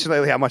 Have I mentioned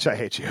lately how much I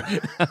hate you?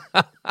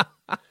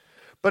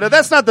 But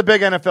that's not the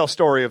big NFL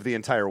story of the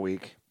entire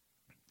week.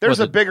 There's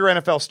a bigger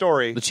NFL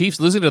story. The Chiefs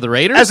losing to the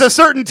Raiders? As a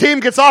certain team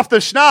gets off the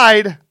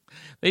schneid.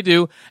 They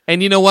do.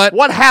 And you know what?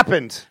 What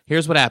happened?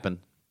 Here's what happened.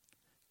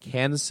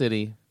 Kansas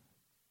City.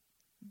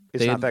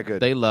 It's not that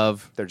good.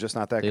 They're just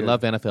not that good. They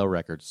love NFL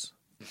records.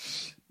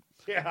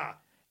 Yeah.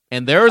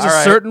 And there is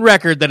a certain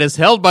record that is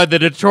held by the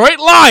Detroit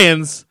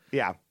Lions.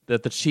 Yeah.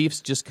 That the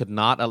Chiefs just could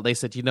not. They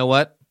said, you know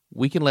what?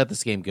 We can let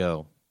this game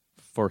go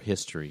for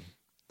history.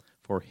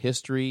 For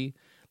history.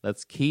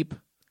 Let's keep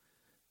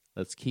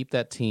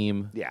that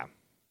team. Yeah.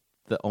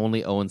 The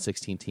only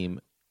 0-16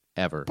 team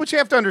ever. But you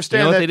have to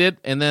understand what that they did?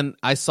 And then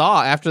I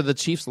saw, after the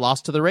Chiefs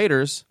lost to the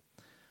Raiders,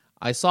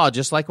 I saw,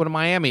 just like when in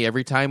Miami,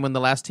 every time when the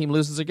last team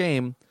loses a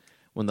game,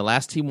 when the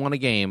last team won a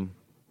game,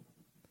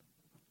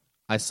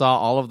 I saw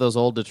all of those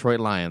old Detroit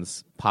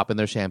Lions pop in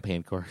their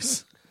champagne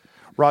corks.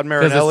 Rod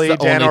Marinelli,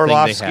 Dan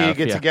Orlovsky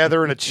get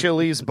together in a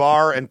Chili's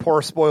bar and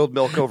pour spoiled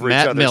milk over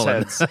each other's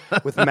heads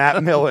with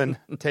Matt Millen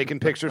taking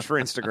pictures for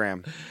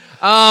Instagram.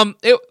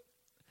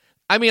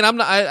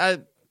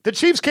 The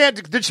Chiefs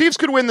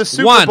could win the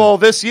Super Bowl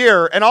this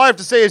year, and all I have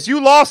to say is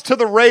you lost to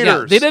the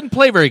Raiders. Yeah, they didn't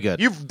play very good.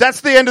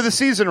 That's the end of the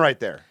season right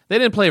there. They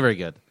didn't play very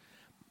good.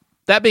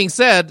 That being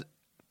said,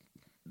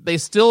 they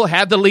still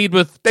had the lead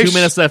with 2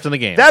 minutes left in the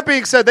game. That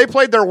being said, they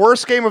played their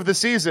worst game of the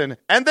season,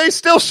 and they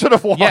still should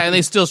have won. Yeah, and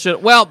they still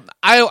should. Well,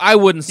 I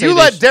wouldn't say you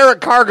let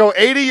Derek Carr go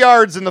 80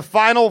 yards in the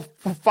final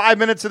 5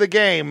 minutes of the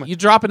game. You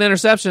drop an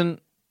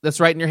interception that's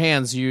right in your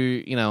hands.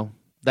 You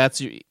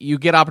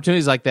get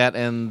opportunities like that,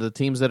 and the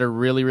teams that are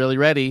really, really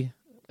ready.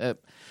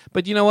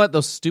 But you know what?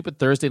 Those stupid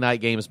Thursday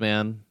night games,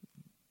 man.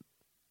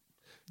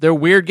 They're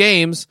weird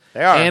games.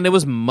 They are. And it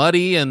was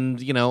muddy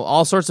and,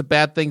 all sorts of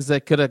bad things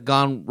that could have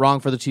gone wrong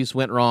for the Chiefs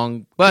went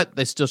wrong, but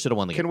they still should have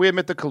won the game. Can we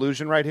admit the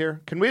collusion right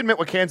here? Can we admit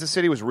what Kansas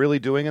City was really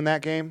doing in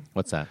that game?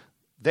 What's that?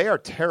 They are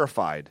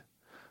terrified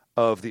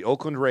of the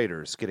Oakland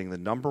Raiders getting the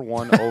number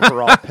 1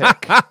 overall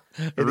pick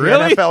in the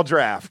Really? NFL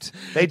draft.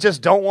 They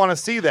just don't want to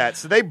see that.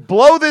 So they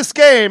blow this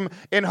game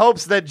in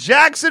hopes that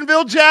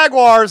Jacksonville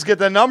Jaguars get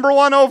the number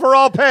 1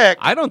 overall pick.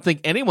 I don't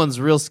think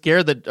anyone's real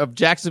scared of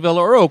Jacksonville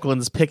or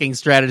Oakland's picking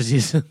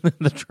strategies in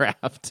the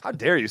draft. How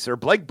dare you, sir?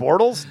 Blake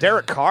Bortles,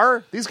 Derek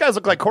Carr? These guys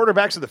look like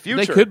quarterbacks of the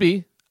future. They could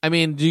be. I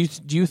mean, do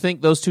you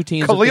think those two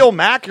teams? Khalil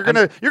Mack,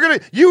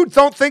 you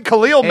don't think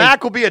Khalil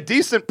Mack will be a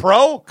decent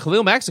pro?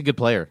 Khalil Mack's a good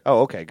player.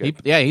 Oh, okay, good.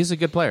 He's a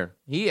good player.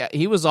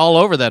 He was all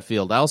over that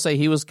field. I'll say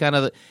he was kind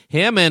of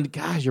him and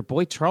gosh, your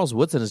boy Charles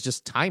Woodson is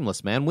just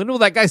timeless, man. When will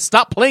that guy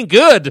stop playing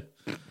good?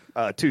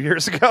 2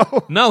 years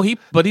ago. No, he's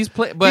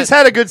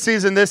had a good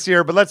season this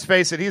year, but let's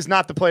face it, he's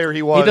not the player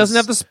he was. He doesn't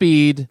have the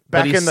speed.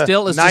 Back but he in the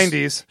still is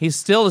 90s. He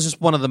still is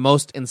just one of the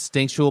most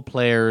instinctual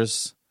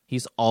players.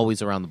 He's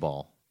always around the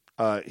ball.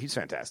 He's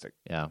fantastic.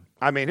 Yeah.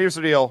 I mean, here's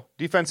the deal.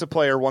 Defensive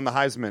player won the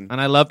Heisman.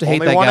 And I love to hate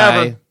Only that one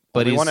guy, ever.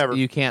 but Only one ever.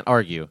 you can't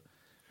argue.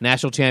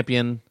 National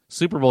champion,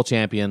 Super Bowl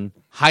champion,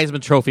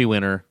 Heisman Trophy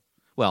winner.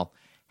 Well,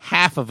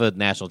 half of a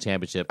national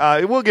championship.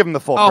 We'll give him the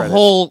full A credit.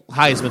 whole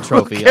Heisman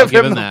Trophy. We'll I'll give give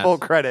him him the that. full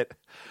credit.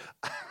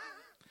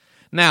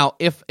 Now,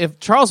 if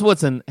Charles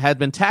Woodson had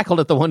been tackled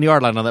at the 1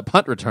 yard line on that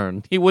punt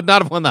return, he would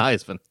not have won the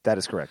Heisman. That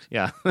is correct.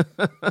 Yeah.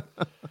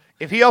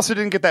 If he also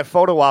didn't get that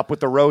photo op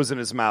with the rose in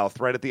his mouth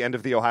right at the end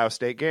of the Ohio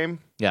State game,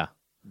 Yeah.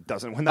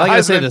 doesn't win the I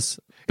gotta Heisman. say this.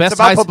 It's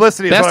about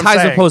publicity. Is Best what I'm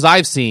Heisman saying. pose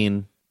I've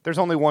seen. There's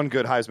only one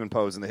good Heisman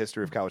pose in the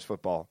history of college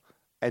football,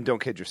 and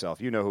don't kid yourself.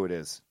 You know who it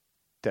is.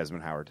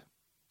 Desmond Howard.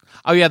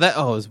 Oh, yeah.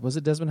 Was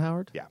it Desmond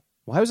Howard? Yeah.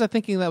 Why was I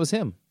thinking that was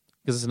him?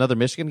 Because it's another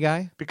Michigan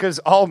guy? Because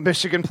all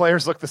Michigan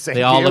players look the same.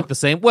 They all look the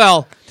same.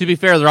 Well, to be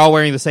fair, they're all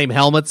wearing the same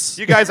helmets.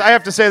 You guys, I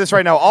have to say this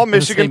right now. All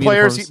Michigan same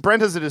players, uniforms.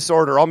 Brent has a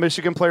disorder. All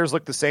Michigan players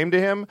look the same to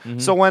him.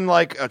 So when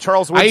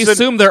Charles I Woodson,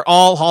 assume they're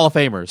all Hall of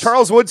Famers.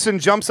 Charles Woodson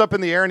jumps up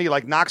in the air and he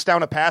knocks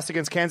down a pass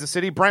against Kansas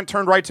City, Brent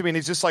turned right to me and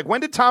he's just like, when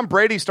did Tom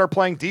Brady start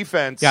playing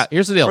defense? Yeah,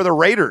 here's the deal. For the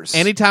Raiders.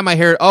 Anytime I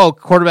hear,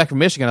 quarterback from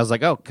Michigan, I was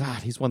like, oh,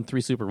 God, he's won 3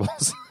 Super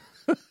Bowls.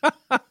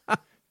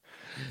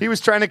 He was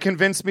trying to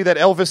convince me that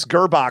Elvis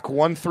Gerbach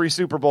won 3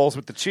 Super Bowls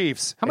with the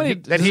Chiefs. How many?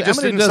 That he how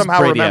just many didn't does somehow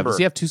Brady remember. Have? Does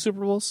he have 2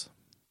 Super Bowls?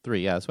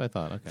 3, yeah, that's what I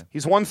thought. Okay.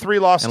 He's won 3,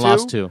 lost And 2.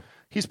 lost 2.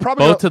 He's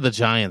probably Both to the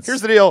Giants.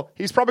 Here's the deal.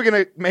 He's probably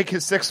going to make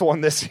his 6th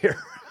one this year.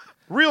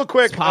 Real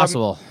quick. It's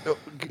possible.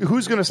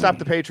 Who's going to stop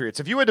the Patriots?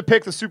 If you had to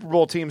pick the Super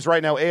Bowl teams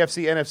right now,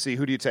 AFC, NFC,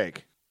 who do you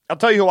take? I'll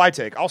tell you who I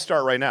take. I'll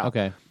start right now.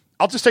 Okay.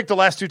 I'll just take the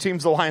last 2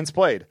 teams the Lions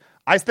played.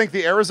 I think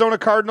the Arizona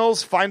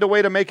Cardinals find a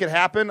way to make it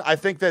happen. I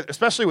think that,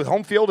 especially with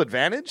home field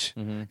advantage,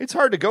 it's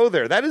hard to go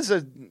there. That is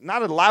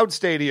not a loud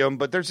stadium,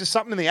 but there's just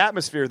something in the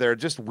atmosphere there.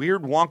 Just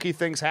weird, wonky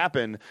things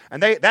happen.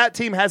 And that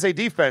team has a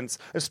defense,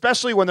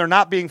 especially when they're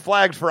not being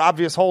flagged for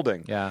obvious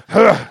holding. Yeah.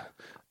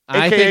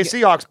 AKA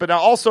Seahawks, but now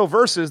also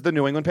versus the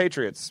New England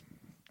Patriots.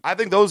 I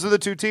think those are the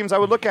 2 teams I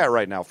would look at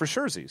right now, for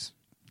surezies.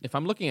 If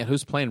I'm looking at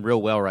who's playing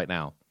real well right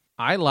now,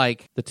 I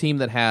like the team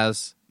that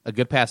has a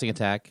good passing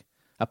attack,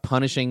 a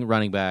punishing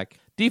running back.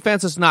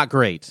 Defense is not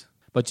great,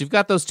 but you've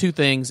got those 2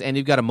 things, and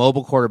you've got a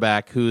mobile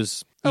quarterback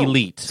who's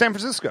elite. San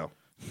Francisco.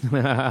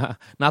 Not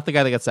the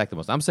guy that got sacked the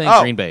most. I'm saying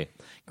Green Bay.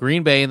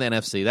 Green Bay in the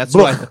NFC. That's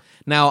who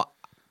Now,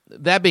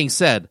 that being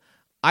said,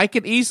 I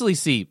could easily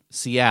see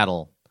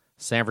Seattle,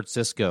 San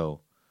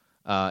Francisco,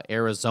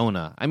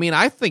 Arizona. I mean,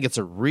 I think it's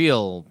a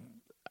real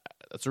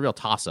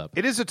toss-up.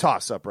 It is a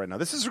toss-up right now.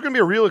 This is going to be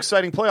a real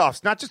exciting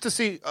playoffs, not just to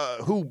see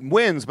who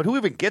wins, but who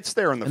even gets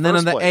there in the And first then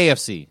in the place.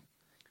 AFC,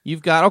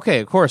 you've got,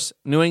 of course,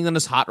 New England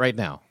is hot right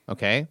now,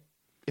 okay?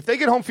 If they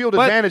get home field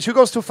advantage, who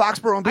goes to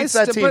Foxborough and beats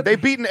that team? They've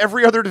beaten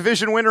every other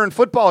division winner in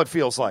football, it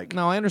feels like.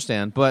 No, I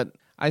understand, but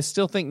I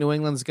still think New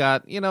England's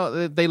got,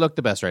 they look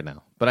the best right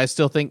now. But I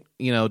still think,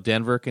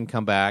 Denver can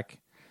come back.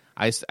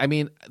 I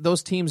mean,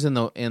 those teams in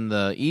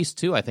the East,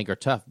 too, I think are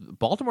tough.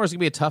 Baltimore's going to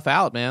be a tough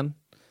out, man.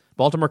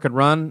 Baltimore could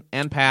run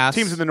and pass.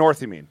 Teams in the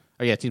North, you mean?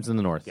 Oh, yeah, teams in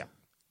the North. Yeah.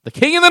 The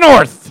King in the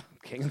North!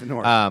 King of the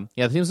North.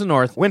 Yeah, the teams in the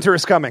North. Winter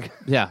is coming.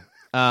 Yeah.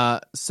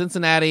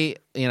 Cincinnati,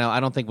 I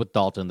don't think with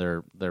Dalton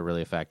they're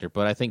really a factor,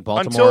 but I think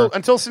Baltimore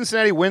until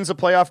Cincinnati wins a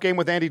playoff game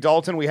with Andy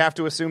Dalton, we have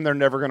to assume they're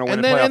never going to win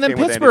a playoff game with Andy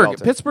Pittsburgh.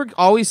 Dalton. Pittsburgh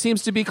always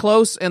seems to be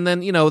close, and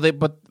then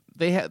they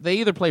they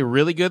either play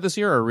really good this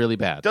year or really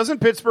bad. Doesn't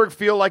Pittsburgh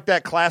feel like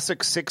that classic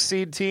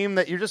 6-seed team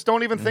that you just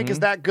don't even think is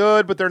that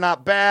good, but they're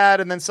not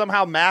bad, and then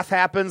somehow math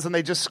happens and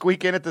they just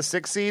squeak in at the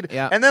 6 seed,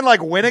 and then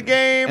like win a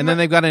game? And then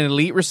they've got an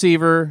elite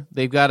receiver.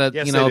 They've got a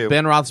Yes, you they know do.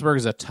 Ben Roethlisberger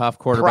is a tough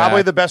quarterback.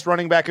 Probably the best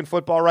running back in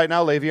football right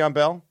now, Le'Veon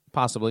Bell.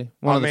 Possibly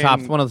one I of the mean,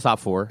 top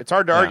 4. It's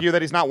hard to argue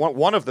that he's not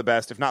one of the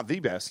best, if not the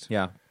best.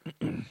 Yeah.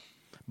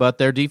 But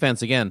their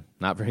defense again,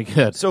 not very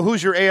good. So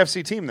who's your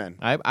AFC team then?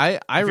 I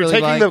If really you're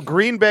taking like the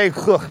Green Bay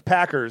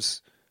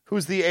Packers,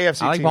 who's the AFC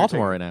team? I like you're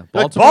Baltimore taking? right now.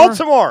 You like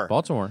Baltimore.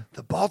 Baltimore.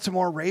 The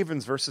Baltimore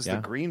Ravens versus the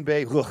Green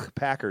Bay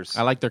Packers.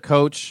 I like their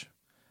coach.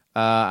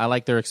 I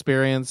like their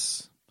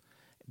experience.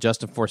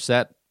 Justin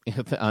Forsett,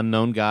 the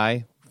unknown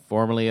guy,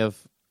 formerly of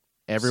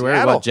everywhere.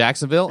 Seattle. What,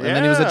 Jacksonville? And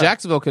then he was at Yeah.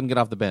 Jacksonville, couldn't get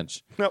off the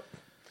bench. Nope.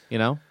 You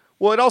know?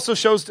 Well, it also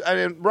shows,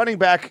 running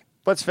back,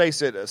 let's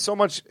face it,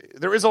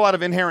 there is a lot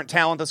of inherent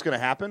talent that's going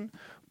to happen,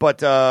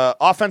 but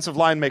offensive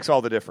line makes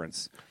all the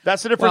difference.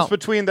 That's the difference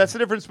between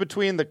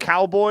the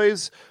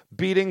Cowboys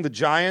beating the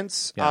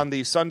Giants on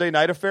the Sunday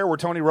night affair, where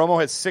Tony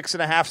Romo has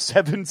 6.5,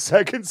 7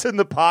 seconds in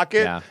the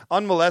pocket,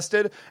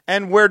 unmolested,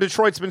 and where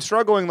Detroit's been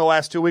struggling the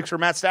last 2 weeks, where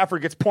Matt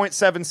Stafford gets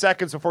 0.7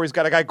 seconds before he's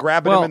got a guy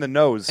grabbing him in the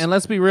nose. And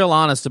let's be real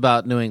honest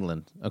about New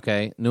England,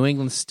 okay? New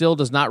England still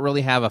does not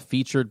really have a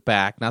featured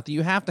back. Not that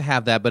you have to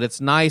have that, but it's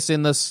nice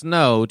in the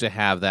snow to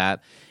have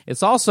that.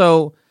 It's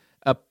also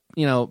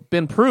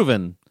been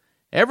proven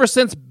ever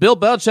since Bill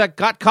Belichick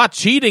got caught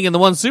cheating in the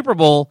one Super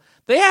Bowl,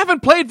 they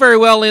haven't played very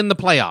well in the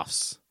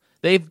playoffs.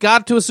 They've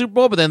got to a Super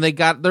Bowl, but then they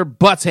got their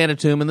butts handed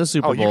to them in the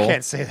Super Bowl. Oh, you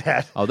can't say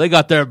that. Oh, they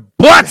got their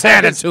butts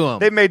handed to them.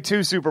 They've made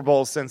 2 Super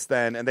Bowls since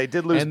then, and they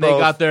did lose and both. they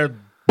got their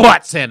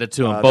butts handed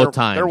to them both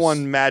times. They're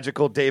one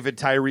magical David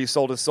Tyree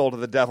sold his soul to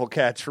the devil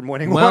catch from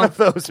winning one of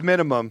those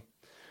minimum.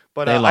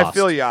 But I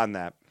feel you on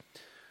that.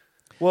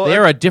 Well, they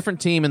are a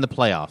different team in the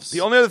playoffs.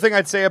 The only other thing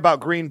I'd say about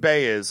Green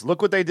Bay is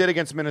look what they did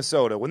against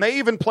Minnesota. When they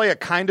even play a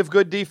kind of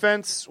good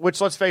defense, which,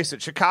 let's face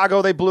it,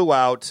 Chicago they blew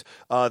out.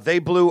 They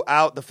blew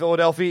out the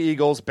Philadelphia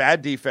Eagles,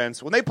 bad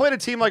defense. When they played a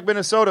team like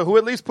Minnesota, who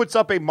at least puts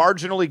up a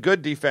marginally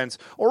good defense,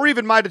 or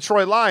even my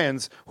Detroit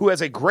Lions, who has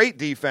a great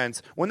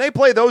defense, when they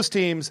play those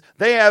teams,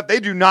 they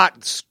do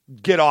not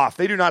get off.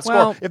 They do not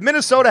score. If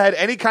Minnesota had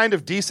any kind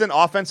of decent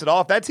offense at all,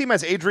 if that team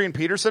has Adrian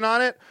Peterson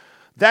on it,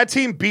 that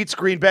team beats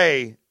Green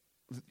Bay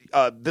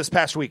this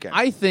past weekend.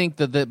 I think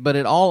but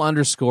it all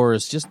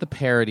underscores just the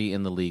parity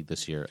in the league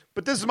this year.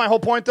 But this is my whole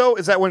point, though,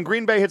 is that when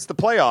Green Bay hits the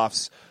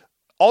playoffs,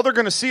 all they're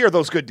going to see are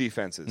those good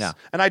defenses. Yeah.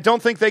 And I don't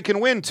think they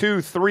can win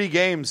 2-3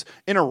 games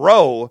in a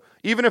row,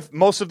 even if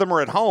most of them are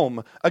at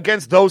home,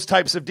 against those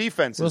types of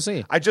defenses. We'll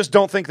see. I just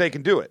don't think they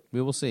can do it.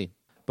 We will see.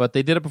 But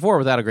they did it before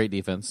without a great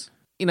defense.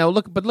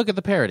 Look at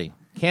the parity.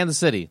 Kansas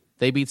City,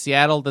 they beat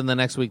Seattle, then the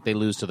next week they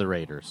lose to the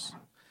Raiders.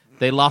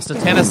 They lost to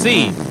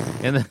Tennessee.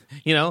 And,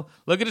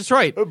 look at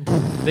Detroit.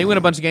 They win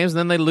a bunch of games, and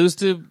then they lose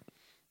to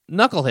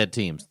knucklehead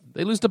teams.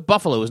 They lose to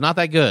Buffalo, who's not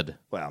that good.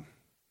 Well,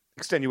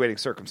 extenuating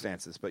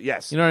circumstances, but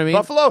yes. You know what I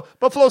mean?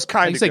 Buffalo's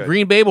kind Like of you say, good.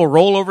 Green Bay will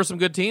roll over some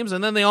good teams,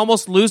 and then they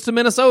almost lose to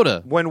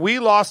Minnesota. When we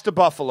lost to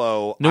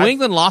Buffalo... New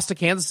England lost to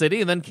Kansas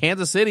City, and then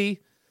Kansas City...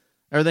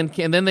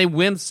 and then they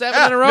win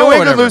 7 in a row. New or England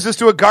whatever. loses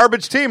to a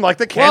garbage team like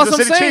the Kansas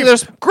City saying,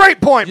 Chiefs.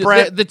 Great point,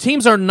 Brent. The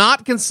teams are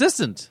not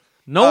consistent.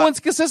 No one's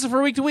consistent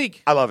from week to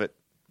week. I love it.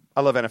 I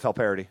love NFL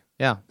parity.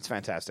 Yeah. It's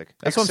fantastic.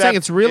 That's what I'm saying.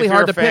 It's really if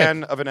hard you're to a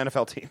fan pick. of an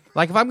NFL team.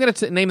 Like if I'm going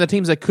to name the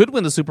teams that could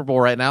win the Super Bowl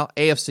right now,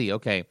 AFC,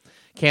 okay.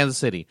 Kansas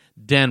City,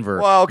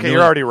 Denver. Well, okay,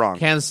 you're already wrong.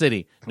 Kansas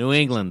City, New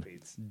England,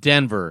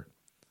 Denver,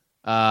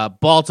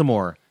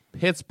 Baltimore,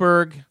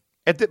 Pittsburgh.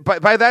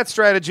 By that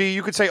strategy,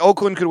 you could say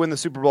Oakland could win the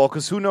Super Bowl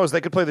because who knows?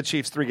 They could play the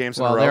Chiefs 3 games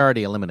in a row. Well, they're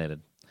already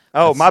eliminated.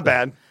 My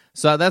bad.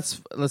 So let's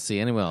see,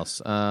 anyone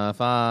else?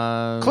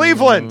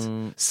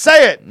 Cleveland.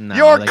 Say it. No,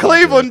 Your they can't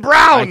Cleveland do it.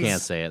 Browns. I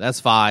can't say it. That's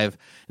 5.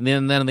 And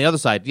then on the other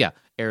side,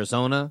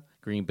 Arizona,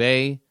 Green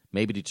Bay,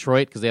 maybe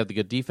Detroit because they have the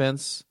good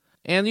defense.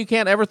 And you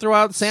can't ever throw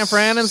out San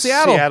Fran and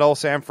Seattle.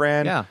 San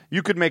Fran. Yeah.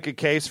 You could make a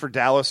case for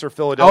Dallas or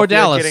Philadelphia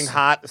Dallas. getting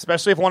hot,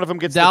 especially if one of them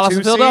gets Dallas the 2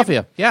 and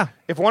Philadelphia. seed. Yeah.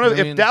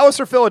 If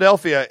Dallas or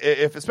Philadelphia,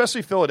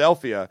 especially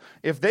Philadelphia,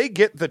 if they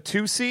get the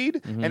 2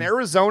 seed and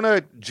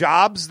Arizona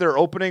jobs their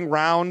opening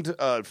round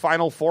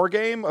Final 4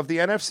 game of the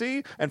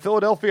NFC and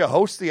Philadelphia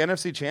hosts the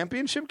NFC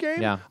Championship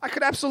game, I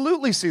could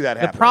absolutely see that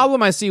happen. The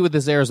problem I see with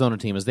this Arizona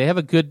team is they have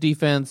a good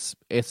defense.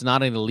 It's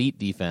not an elite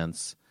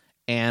defense.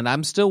 And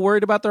I'm still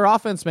worried about their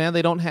offense, man.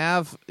 They don't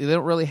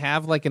really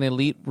have like an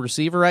elite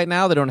receiver right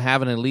now. They don't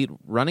have an elite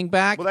running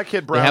back. Well, that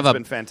kid Brown's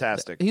been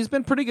fantastic. He's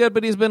been pretty good,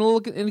 but he's been a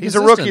little inconsistent. He's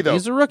a rookie, though.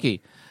 He's a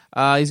rookie.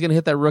 He's going to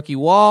hit that rookie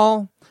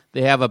wall.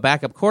 They have a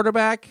backup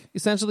quarterback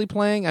essentially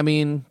playing. I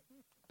mean,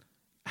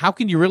 how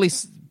can you really,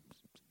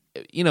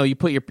 you're going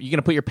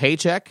to put your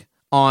paycheck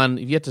on,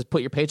 if you have to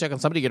put your paycheck on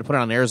somebody, you're going to put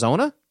it on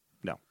Arizona?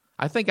 No.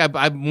 I think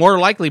I'd more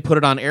likely put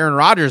it on Aaron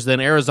Rodgers than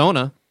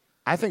Arizona.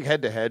 I think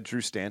head-to-head, Drew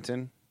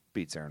Stanton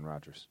beats Aaron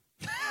Rodgers.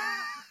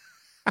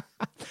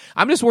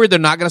 I'm just worried they're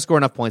not going to score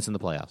enough points in the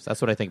playoffs.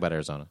 That's what I think about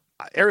Arizona.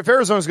 If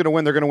Arizona's going to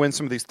win, they're going to win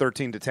some of these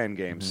 13-10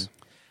 games.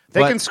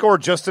 They can score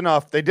just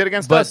enough. They did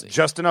against us,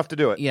 just enough to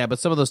do it. Yeah, but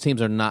some of those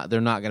teams are not.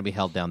 They're not going to be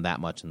held down that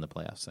much in the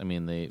playoffs. I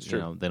mean, they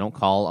don't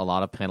call a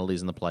lot of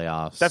penalties in the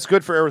playoffs. That's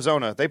good for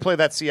Arizona. They play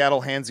that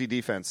Seattle handsy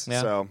defense.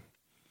 Yeah. So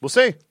we'll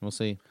see. We'll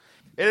see.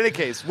 In any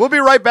case, we'll be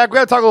right back. We're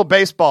going to talk a little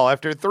baseball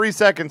after 3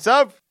 seconds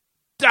of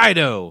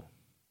Dido.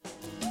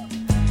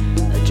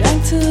 I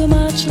drank too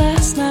much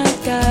last night,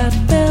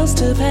 got bills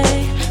to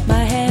pay.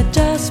 My head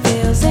just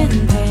feels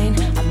in pain.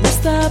 I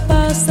missed the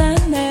bus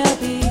and they'll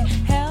be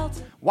held.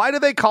 Why do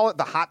they call it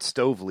the Hot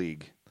Stove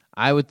League?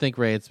 I would think,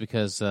 Ray, it's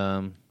because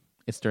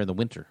it's during the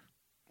winter.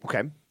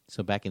 Okay.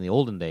 So back in the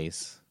olden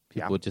days,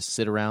 people Yeah. would just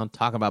sit around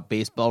talking about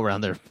baseball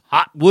around their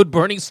hot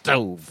wood-burning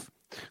stove.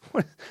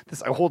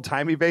 This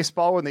old-timey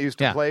baseball when they used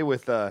to Yeah. play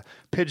with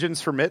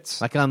pigeons for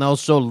mitts. Like on the old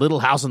show Little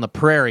House on the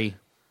Prairie.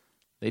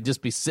 They'd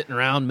just be sitting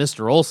around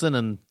Mr. Olson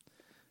and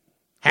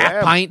half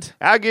Yeah, pint.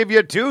 I'll give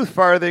you 2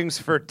 farthings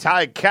for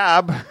Ty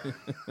Cobb.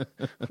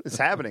 What's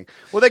happening?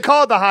 Well, they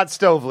call it the Hot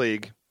Stove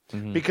League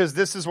because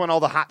this is when all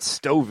the hot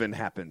stoving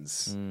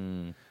happens.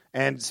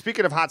 And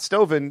speaking of hot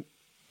stoving,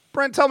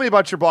 Brent, tell me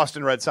about your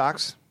Boston Red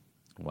Sox.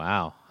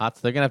 Wow. Hot,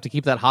 they're going to have to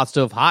keep that hot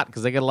stove hot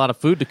because they got a lot of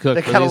food to cook.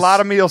 They got a lot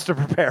of meals to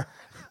prepare.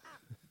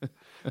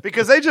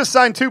 Because they just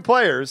signed 2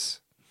 players,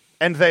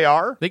 and they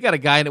are? They got a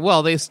guy.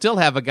 Well, they still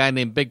have a guy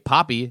named Big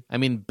Poppy. I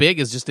mean,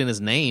 Big is just in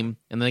his name.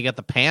 And then they got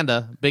the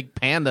Panda, Big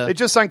Panda. They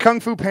just signed Kung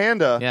Fu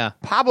Panda. Yeah.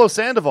 Pablo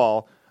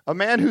Sandoval, a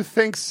man who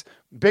thinks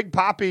Big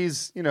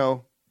Poppy's,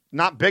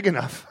 not big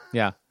enough.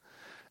 Yeah.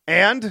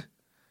 And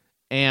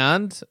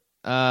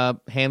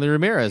Hanley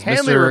Ramirez.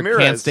 Hanley Mr. Ramirez.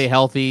 Can't stay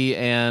healthy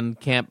and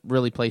can't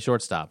really play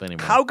shortstop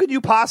anymore. how could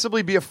you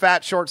possibly be a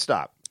fat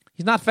shortstop?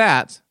 He's not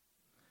fat.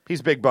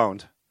 He's big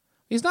boned.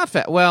 He's not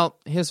fat. Well,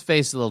 his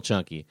face is a little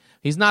chunky.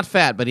 He's not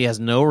fat, but he has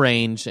no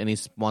range, and he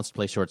wants to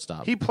play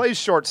shortstop. He plays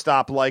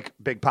shortstop like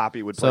Big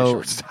Poppy would play so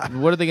shortstop.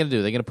 what are they going to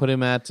do? They're going to put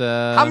him at...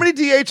 How many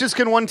DHs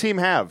can one team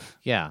have?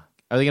 Yeah.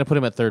 Are they going to put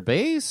him at third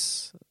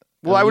base?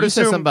 Well, I would you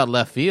said assume something about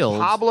left field.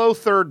 Pablo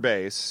third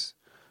base.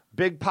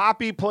 Big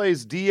Poppy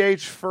plays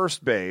DH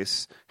first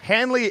base.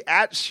 Hanley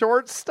at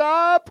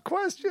shortstop?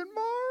 Question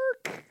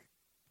mark.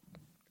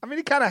 I mean,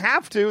 he kind of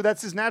have to.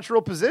 That's his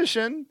natural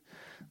position.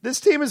 This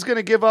team is going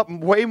to give up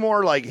way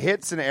more like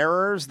hits and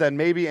errors than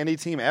maybe any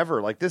team ever.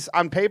 Like this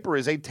on paper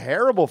is a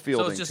terrible so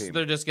fielding it's just team.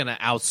 they're just going to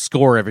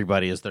outscore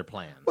everybody as their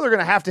plan. Well, they're going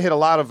to have to hit a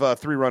lot of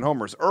 3-run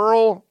homers.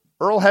 Earl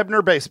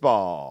Hebner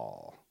baseball.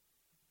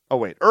 Oh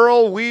wait,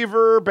 Earl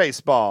Weaver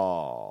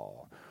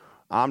baseball.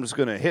 I'm just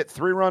going to hit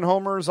 3-run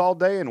homers all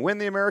day and win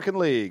the American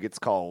League. It's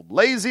called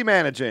lazy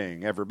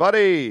managing,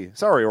 everybody.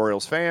 Sorry,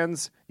 Orioles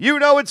fans. You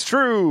know it's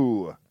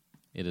true.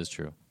 It is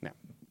true.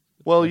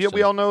 Well,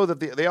 we all know that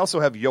they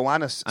also have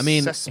Yoenis I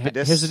mean,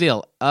 Cespedes. here's the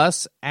deal.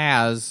 Us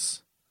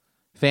as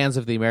fans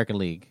of the American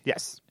League,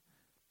 Yes.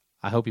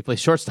 I hope he plays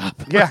shortstop.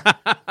 Yeah.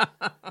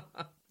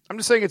 I'm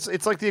just saying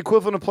it's like the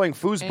equivalent of playing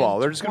foosball.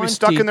 And They're just going to be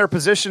stuck in their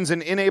positions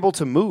and unable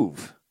to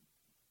move.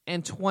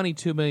 And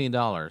 $22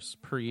 million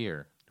per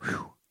year.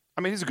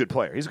 I mean, he's a good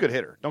player. He's a good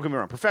hitter. Don't get me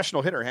wrong.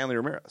 Professional hitter, Hanley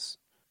Ramirez.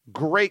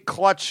 Great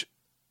clutch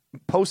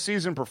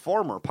postseason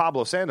performer,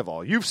 Pablo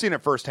Sandoval. You've seen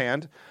it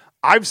firsthand.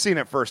 I've seen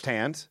it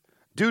firsthand.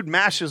 Dude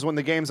mashes when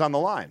the game's on the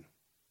line.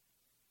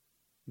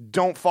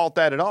 Don't fault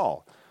that at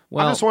all.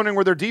 Well, I'm just wondering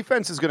where their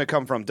defense is going to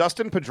come from.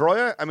 Dustin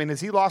Pedroia, I mean,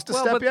 has he lost a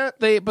step yet?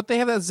 They have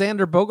that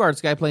Xander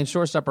Bogaerts guy playing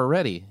shortstop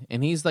already,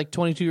 and he's like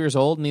 22 years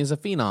old, and he's a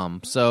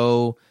phenom.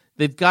 So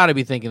they've got to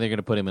be thinking they're going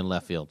to put him in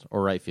left field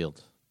or right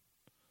field.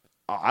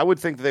 I would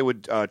think that they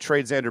would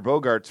trade Xander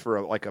Bogaerts for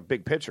a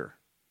big pitcher.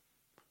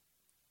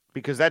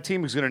 Because that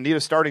team is going to need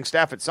a starting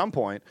staff at some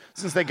point,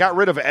 since they got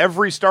rid of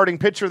every starting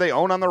pitcher they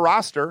own on the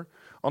roster,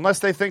 unless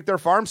they think their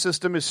farm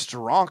system is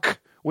Strunk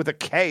with a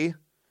K,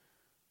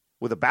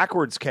 with a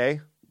backwards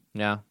K.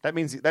 Yeah. That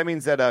means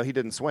that he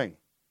didn't swing.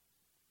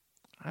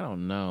 I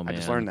don't know, man. I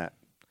just learned that.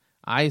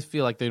 I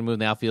feel like they're going to move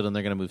the outfield and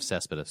they're going to move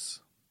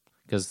Cespedes.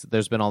 Because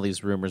there's been all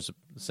these rumors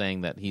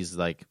saying that he's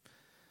like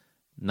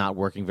not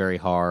working very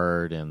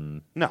hard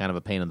and kind of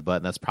a pain in the butt,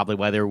 and that's probably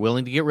why they were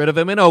willing to get rid of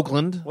him in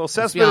Oakland. Well, let's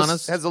be Cespedes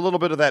honest. has a little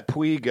bit of that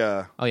Puig.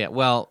 Oh, yeah.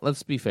 Well,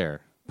 let's be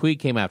fair. Puig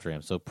came after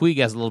him, so Puig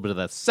has a little bit of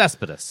that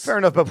Cespedes. Fair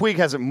enough, but Puig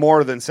has it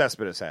more than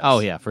Cespedes has. Oh,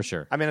 yeah, for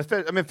sure. I mean,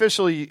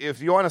 officially,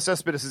 if Yoenis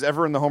Cespedes is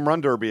ever in the home run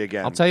derby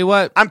again, I'll tell you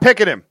what. I'm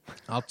picking him.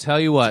 I'll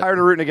tell you what. Tired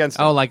of rooting against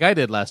him. Oh, like I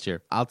did last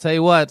year. I'll tell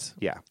you what.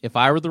 Yeah. If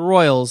I were the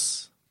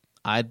Royals,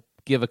 I'd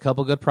give a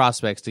couple good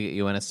prospects to get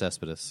Yoenis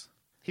Cespedes.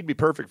 He'd be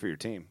perfect for your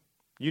team.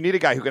 You need a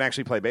guy who can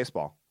actually play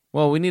baseball.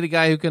 Well, we need a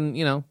guy who can,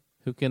 hit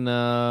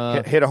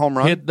hit a home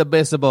run. hit the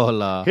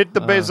baseball. Hit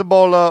the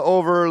baseball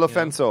over La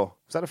Fenso.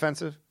 Is that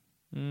offensive?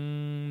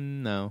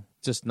 No,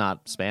 just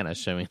not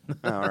Spanish. I mean,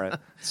 All right.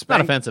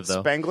 not offensive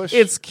though. Spanglish?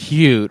 It's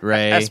cute,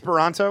 Ray.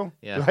 Esperanto?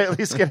 Yeah. Do I at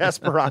least get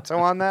Esperanto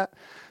on that?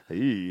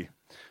 Eee.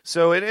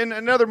 So in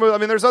another move, I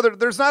mean, there's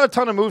not a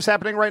ton of moves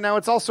happening right now.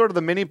 It's all sort of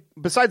the mini,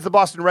 besides the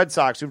Boston Red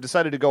Sox, who've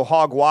decided to go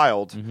hog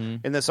wild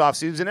in this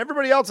offseason.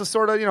 Everybody else is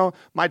sort of,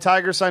 my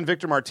Tigers signed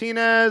Victor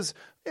Martinez,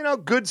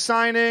 good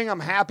signing. I'm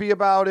happy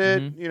about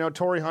it.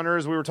 Torrey Hunter,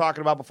 as we were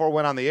talking about before,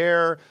 went on the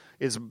air.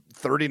 is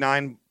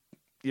 39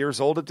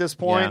 years old at this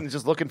point Yeah. and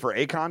just looking for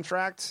a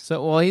contract.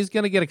 So, well, he's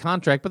going to get a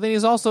contract, but then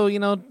he's also,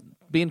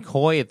 being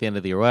coy at the end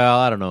of the year. Well,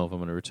 I don't know if I'm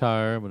going to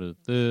retire. I'm going to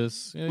do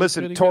this. You know,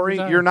 Listen, he's Torrey,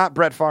 gonna you're retire. not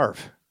Brett Favre.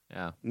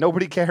 Yeah.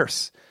 Nobody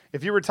cares.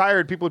 If you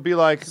retired, people would be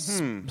like,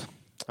 okay.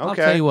 I'll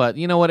tell you what.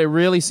 You know what? It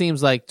really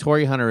seems like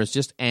Torrey Hunter is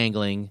just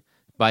angling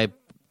by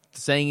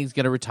saying he's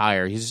going to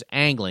retire. He's just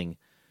angling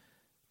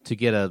to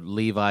get a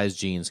Levi's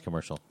jeans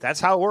commercial. That's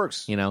how it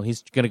works. He's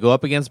going to go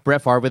up against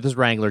Brett Favre with his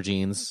Wrangler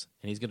jeans,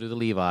 and he's going to do the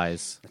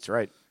Levi's. That's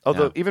right.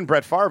 Although Yeah. even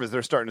Brett Favre,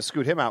 they're starting to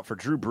scoot him out for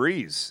Drew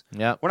Brees.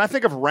 Yeah. When I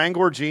think of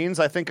Wrangler jeans,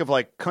 I think of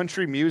like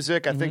country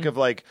music. I Mm-hmm. think of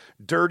like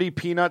dirty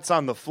peanuts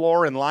on the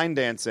floor and line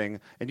dancing.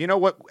 And you know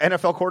what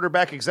NFL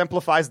quarterback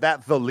exemplifies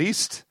that the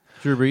least?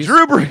 Drew Brees?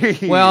 Drew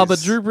Brees. Well,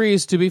 but Drew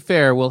Brees, to be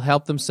fair, will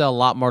help them sell a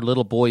lot more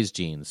little boys'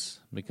 jeans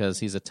because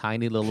he's a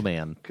tiny little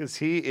man. Because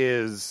he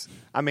is,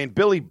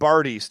 Billy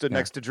Barty stood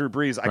next to Drew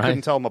Brees. I Right.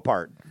 couldn't tell them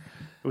apart.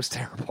 It was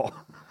terrible.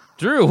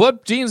 Drew,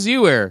 what jeans do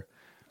you wear?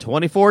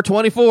 24.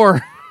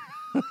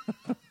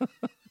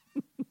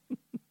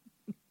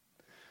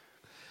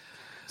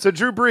 So,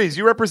 Drew Brees,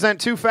 you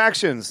represent two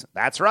factions.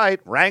 That's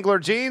right, Wrangler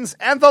jeans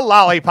and the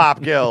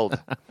Lollipop Guild.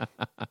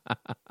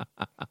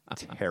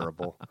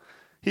 Terrible.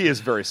 He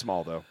is very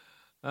small, though.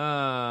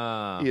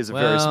 He is a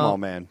very small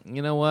man.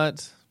 You know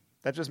what?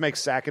 That just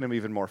makes sacking him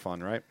even more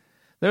fun, right?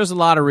 There's a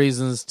lot of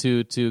reasons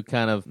to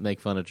kind of make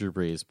fun of Drew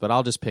Brees, but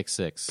I'll just pick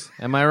 6.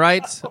 Am I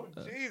right?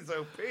 Jeez,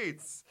 oh,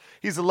 Pete's.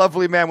 He's a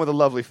lovely man with a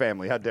lovely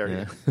family. How dare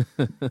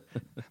you?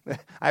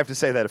 I have to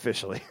say that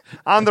officially.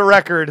 On the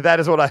record, that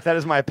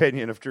is my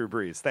opinion of Drew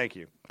Brees. Thank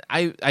you.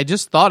 I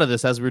just thought of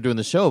this as we were doing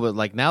the show, but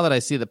like now that I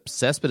see that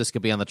Cespedes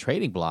could be on the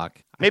trading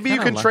block, Maybe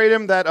you can trade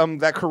him that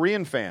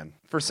Korean fan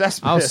for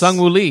Cespedes. Oh, Sung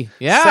Woo Lee.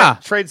 Yeah.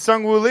 Trade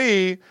Sung Woo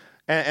Lee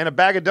and a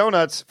bag of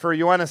donuts for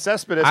Yoenis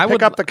Cespedes. I Pick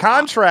would- up the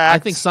contract. I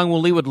think Sung Woo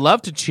Lee would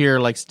love to cheer,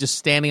 like just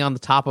standing on the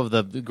top of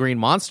the green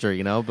monster,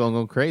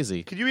 going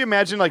crazy. Could you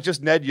imagine like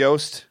just Ned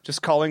Yost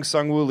just calling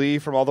Sung Woo Lee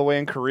from all the way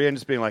in Korea and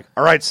just being like,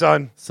 "All right,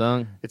 son,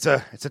 Sung, it's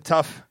a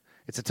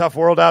tough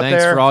world out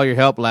thanks there. for all your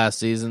help last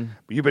season.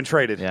 You've been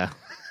traded. Yeah.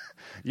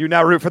 You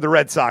now root for the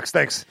Red Sox.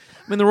 Thanks."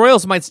 I mean, the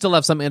Royals might still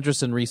have some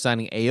interest in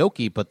re-signing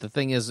Aoki, but the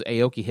thing is,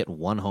 Aoki hit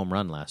 1 home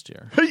run last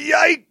year.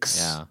 Yikes!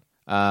 Yeah.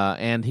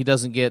 And he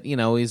doesn't get,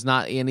 he's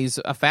not, and he's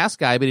a fast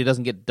guy, but he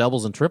doesn't get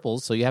doubles and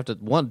triples. So you have to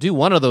do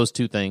one of those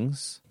two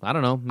things. I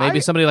don't know. Maybe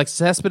somebody like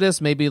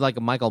Cespedes, maybe like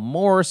a Michael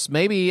Morse,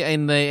 maybe,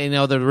 and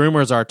the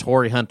rumors are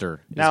Torrey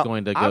Hunter is Now,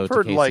 going to I've go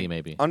heard to KC, like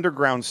maybe.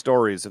 underground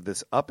stories of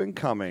this up and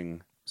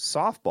coming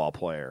softball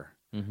player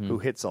who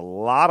hits a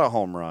lot of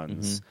home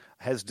runs,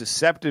 has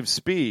deceptive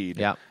speed,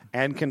 Yeah.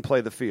 and can play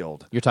the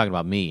field. You're talking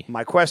about me.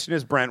 My question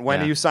is, Brent, when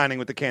Yeah. are you signing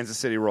with the Kansas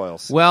City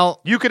Royals?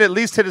 Well, You could at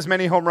least hit as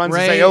many home runs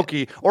Ray- as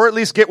Aoki, or at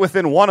least get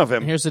within one of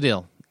him. here's the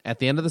deal. At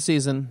the end of the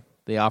season,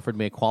 they offered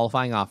me a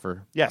qualifying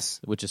offer, Yes.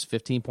 which is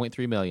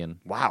 $15.3 million.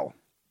 Wow.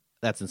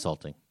 That's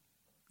insulting.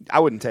 I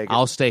wouldn't take it.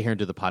 I'll stay here and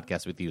do the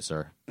podcast with you,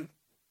 sir.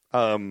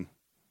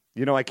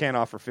 I can't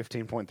offer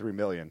 $15.3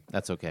 million.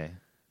 That's okay.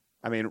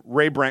 I mean,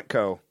 Ray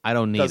Brentco I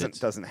don't need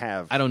doesn't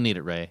have. I don't need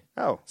it, Ray.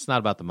 Oh, It's not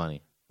about the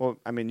money. well,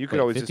 I mean, you could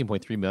Wait, always just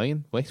 $15.3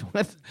 million? Wait,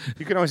 what?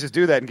 you can always just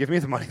do that and give me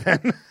the money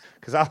then,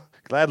 because I'll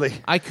gladly.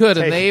 I could,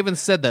 take and they even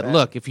said that. that.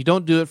 Look, if you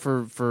don't do it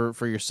for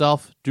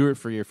yourself, do it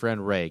for your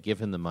friend Ray. Give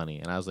him the money.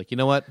 And I was like, you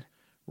know what?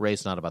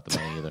 Ray's not about the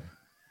money either.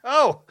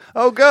 Oh,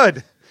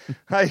 good.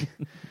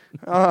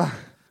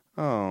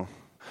 Oh.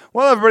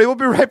 Well, everybody, we'll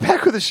be right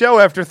back with the show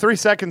after 3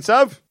 seconds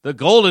of. The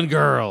Golden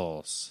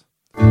Girls.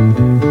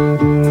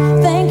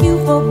 Thank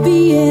you for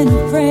being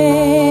a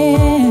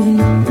friend.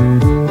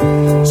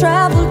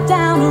 Travel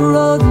down the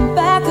road and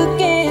back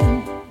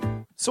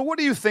again. So, what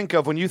do you think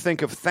of when you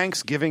think of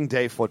Thanksgiving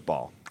Day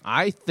football?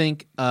 I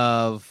think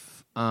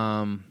of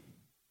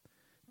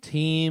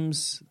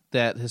teams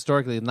that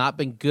historically have not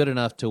been good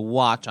enough to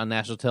watch on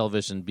national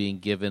television being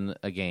given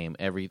a game,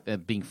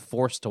 being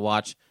forced to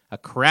watch a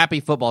crappy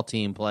football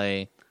team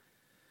play.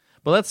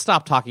 But let's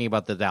stop talking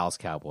about the Dallas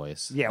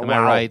Cowboys. Am I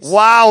right?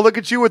 Wow, look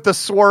at you with the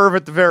swerve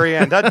at the very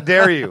end. How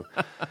dare you?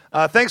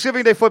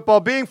 Thanksgiving Day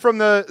football, being from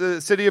the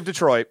city of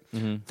Detroit,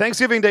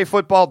 Thanksgiving Day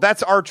football,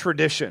 that's our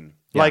tradition.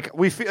 Yeah. Like,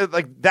 we feel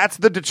like that's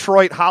the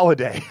Detroit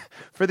holiday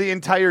for the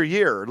entire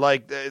year.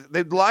 Like,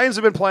 the Lions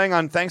have been playing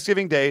on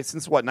Thanksgiving Day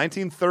since,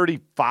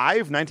 1935,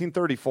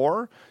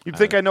 1934? You'd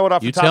think I know it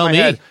off the you top tell of my me.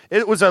 head.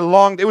 It was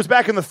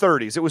back in the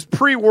 30s. It was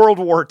pre-World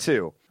War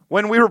II.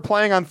 When we were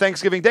playing on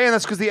Thanksgiving Day, and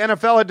that's because the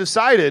NFL had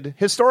decided,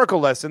 historical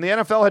lesson, the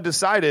NFL had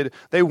decided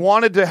they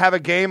wanted to have a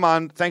game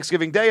on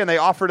Thanksgiving Day, and they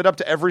offered it up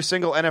to every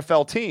single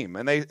NFL team.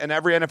 And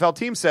every NFL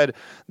team said,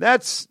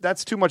 that's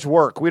too much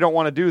work. We don't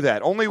want to do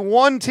that. Only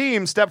one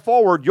team stepped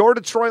forward, your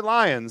Detroit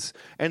Lions,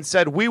 and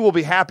said, we will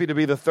be happy to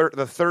be the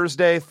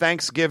Thursday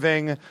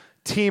Thanksgiving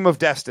team of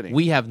destiny.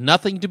 We have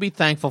nothing to be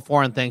thankful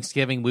for on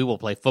Thanksgiving. We will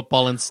play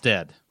football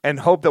instead. And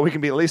hope that we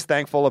can be at least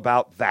thankful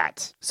about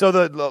that. So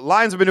the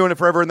Lions have been doing it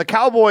forever, and the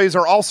Cowboys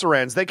are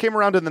also-rans. They came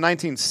around in the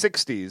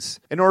 1960s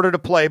in order to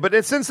play,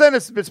 but since then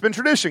it's been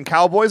tradition.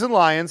 Cowboys and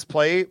Lions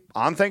play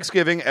on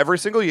Thanksgiving every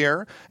single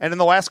year, and in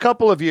the last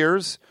couple of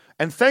years,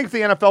 and thank the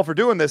NFL for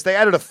doing this, they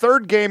added a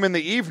third game in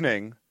the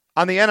evening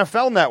on the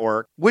NFL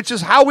Network, which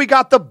is how we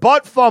got the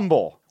butt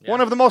fumble. Yeah.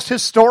 One of the most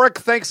historic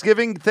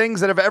Thanksgiving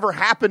things that have ever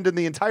happened in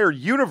the entire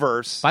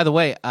universe. By the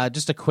way,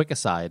 just a quick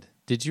aside.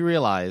 Did you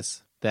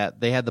realize that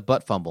they had the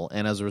butt fumble,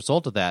 and as a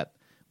result of that,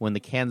 when the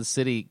Kansas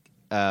City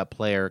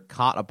player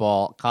caught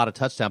a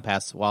touchdown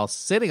pass while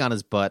sitting on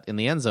his butt in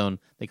the end zone,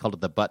 they called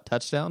it the butt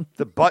touchdown?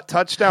 The butt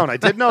touchdown. I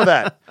did know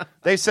that.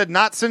 They said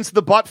not since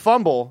the butt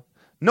fumble.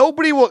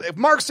 Nobody will. If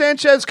Mark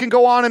Sanchez can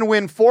go on and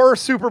win 4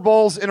 Super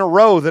Bowls in a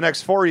row the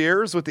next 4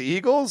 years with the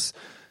Eagles,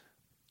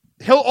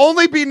 he'll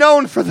only be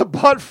known for the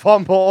butt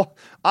fumble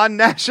on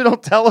national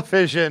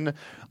television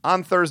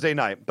on Thursday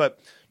night. But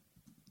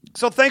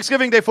so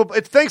Thanksgiving Day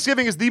football.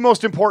 Thanksgiving is the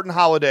most important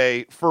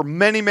holiday for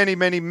many, many,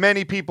 many,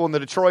 many people in the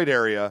Detroit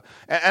area.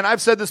 And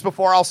I've said this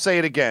before. I'll say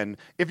it again.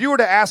 If you were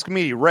to ask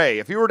me,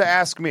 Ray,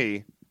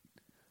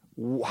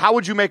 how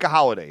would you make a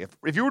holiday?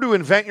 If you were to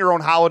invent your own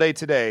holiday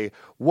today,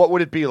 what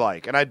would it be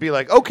like? And I'd be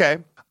like, okay,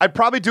 I'd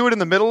probably do it in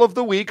the middle of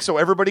the week so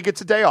everybody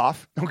gets a day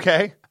off,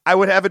 okay? I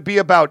would have it be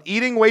about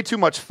eating way too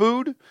much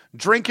food,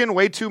 drinking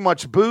way too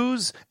much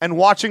booze, and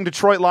watching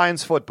Detroit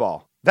Lions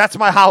football. That's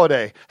my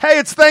holiday. Hey,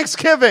 it's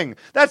Thanksgiving.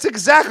 That's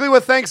exactly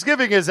what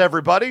Thanksgiving is,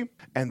 everybody.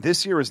 And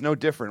this year is no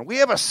different. We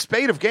have a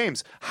spate of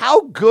games.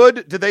 How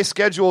good did they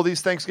schedule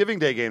these Thanksgiving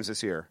Day games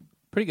this year?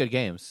 Pretty good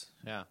games.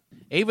 Yeah.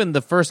 Even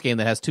the first game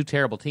that has 2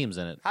 terrible teams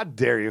in it. How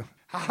dare you?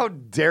 How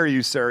dare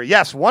you, sir?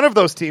 Yes, one of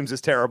those teams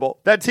is terrible.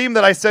 That team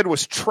that I said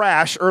was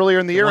trash earlier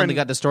in the year. One that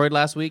got destroyed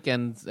last week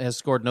and has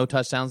scored no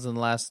touchdowns in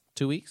the last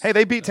 2 weeks. Hey,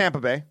 they beat Tampa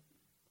Bay,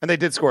 and they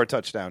did score a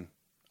touchdown.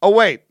 Oh,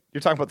 wait.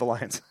 You're talking about the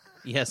Lions.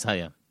 Yes, I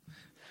am.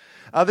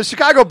 The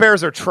Chicago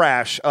Bears are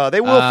trash.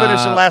 They will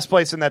finish in last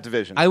place in that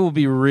division. I will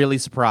be really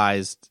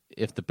surprised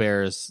if the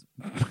Bears...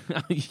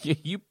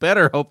 you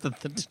better hope that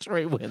the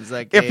Detroit wins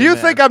that game. If you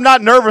think I'm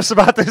not nervous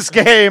about this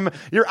game,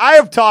 I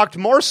have talked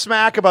more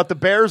smack about the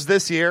Bears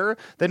this year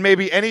than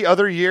maybe any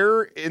other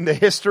year in the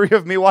history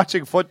of me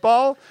watching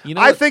football.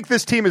 I think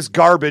this team is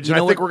garbage,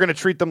 and I think we're going to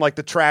treat them like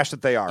the trash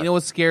that they are. You know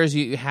what scares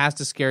you? It has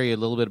to scare you a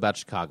little bit about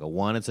Chicago.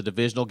 One, it's a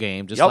divisional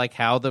game, just like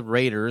how the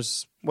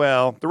Raiders...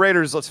 Well, the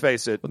Raiders, let's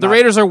face it. The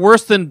Raiders are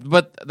worse than...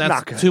 But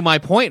that's to my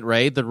point,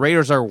 Ray. The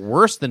Raiders are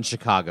worse than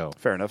Chicago.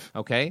 Fair enough.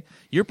 Okay?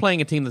 You're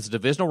playing a team that's a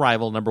divisional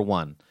rival, number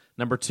 1.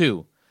 Number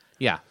 2,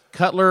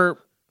 Cutler,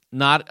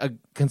 not a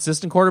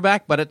consistent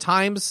quarterback, but at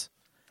times...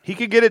 He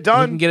can get it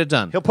done.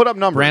 He'll put up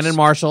numbers. Brandon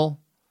Marshall.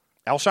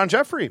 Alshon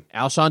Jeffrey.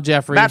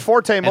 Matt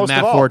Forte, most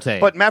of all.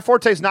 But Matt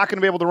Forte's not going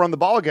to be able to run the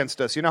ball against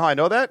us. You know how I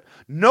know that?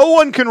 No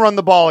one can run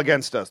the ball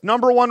against us.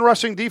 Number 1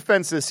 rushing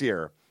defense this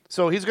year.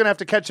 So he's going to have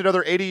to catch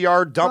another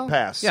 80-yard dump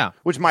pass,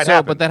 which might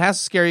happen. But that has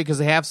to scare you because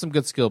they have some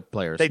good skilled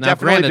players. They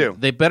definitely do.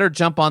 They better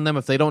jump on them.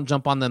 If they don't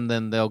jump on them,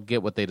 then they'll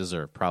get what they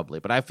deserve, probably.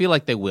 But I feel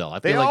like they will. I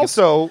feel like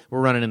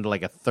we're running into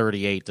like a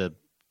 38-14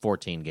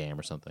 game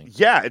or something.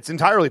 Yeah, it's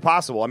entirely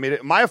possible. I mean,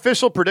 my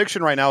official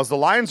prediction right now is the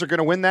Lions are going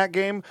to win that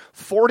game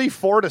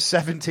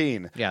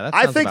 44-17. Yeah, that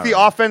sounds I think about the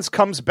right. offense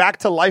comes back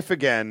to life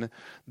again.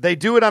 They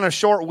do it on a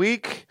short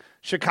week.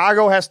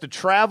 Chicago has to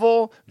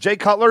travel. Jay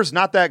Cutler's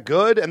not that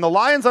good. And the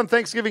Lions on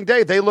Thanksgiving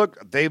Day, they looked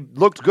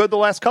good the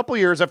last couple of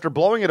years after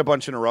blowing it a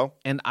bunch in a row.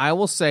 And I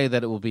will say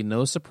that it will be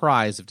no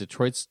surprise if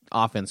Detroit's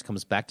offense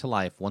comes back to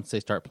life once they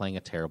start playing a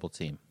terrible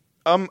team.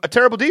 A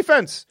terrible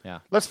defense. Yeah.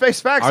 Let's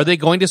face facts. Are they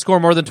going to score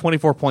more than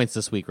 24 points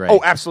this week, Ray? Oh,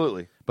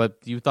 absolutely. But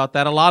you thought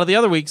that a lot of the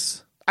other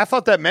weeks. I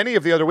thought that many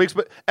of the other weeks,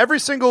 but every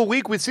single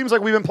week it seems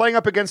like we've been playing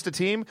up against a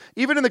team,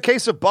 even in the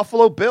case of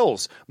Buffalo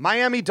Bills,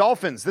 Miami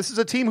Dolphins. This is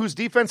a team whose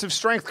defensive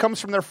strength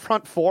comes from their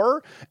front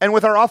 4, and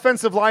with our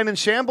offensive line in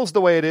shambles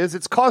the way it is,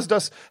 it's caused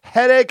us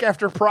headache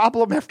after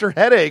problem after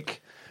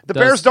headache. The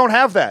Bears don't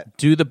have that.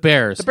 Do the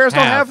Bears don't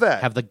have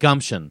that. Have the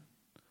gumption,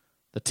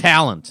 the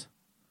talent,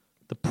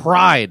 the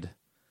pride,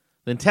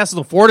 the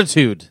intestinal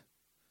fortitude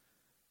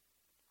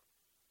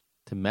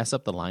to mess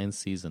up the Lions'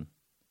 season?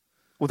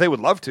 Well, they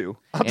would love to.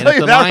 I'll tell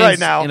you that right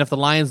now. And if the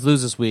Lions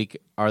lose this week,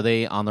 are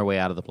they on their way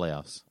out of the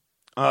playoffs?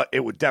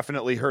 It would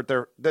definitely hurt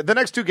the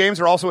next 2 games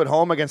are also at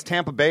home against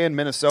Tampa Bay and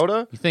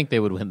Minnesota. You think they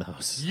would win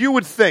those? You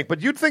would think,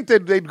 but you'd think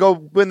they'd go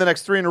win the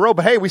next 3 in a row.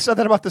 But hey, we said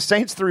that about the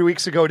Saints 3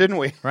 weeks ago, didn't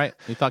we? Right.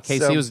 We thought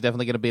KC was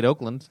definitely going to beat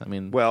Oakland. I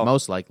mean,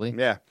 most likely.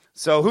 Yeah.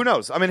 So who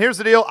knows? I mean, here's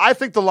the deal. I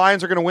think the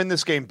Lions are going to win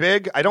this game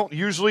big. I don't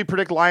usually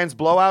predict Lions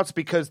blowouts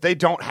because they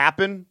don't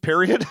happen,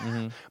 period.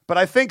 Mm-hmm. But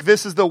I think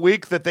this is the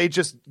week that they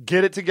just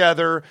get it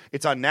together.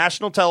 It's on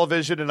national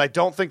television, and I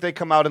don't think they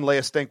come out and lay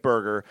a stink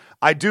burger.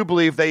 I do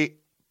believe they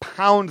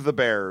pound the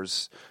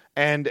Bears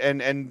and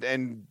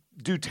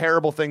do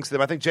terrible things to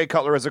them. I think Jay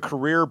Cutler has a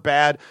career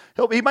bad.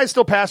 He might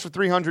still pass for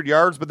 300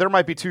 yards, but there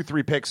might be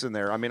 2-3 picks in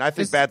there. I mean, I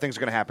think bad things are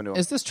going to happen to him.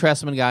 Is this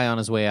Tressman guy on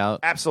his way out?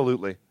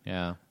 Absolutely.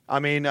 Yeah. I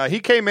mean, he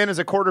came in as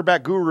a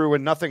quarterback guru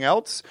and nothing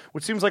else,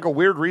 which seems like a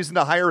weird reason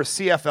to hire a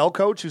CFL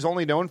coach who's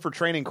only known for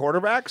training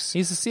quarterbacks.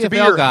 He's a CFL to be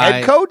your guy,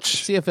 head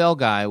coach. CFL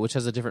guy, which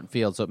has a different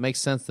field, so it makes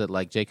sense that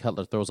like Jay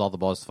Cutler throws all the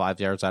balls 5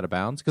 yards out of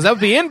bounds because that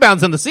would be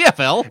inbounds in the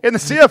CFL. In the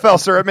CFL,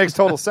 sir, it makes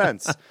total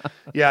sense.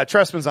 Yeah,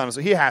 Trestman's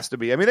honestly, he has to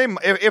be. I mean,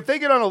 if they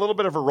get on a little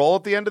bit of a roll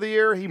at the end of the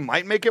year, he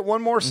might make it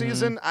one more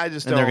season. I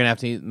just And don't. they're going to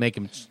have to make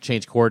him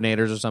change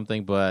coordinators or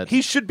something, but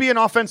He should be an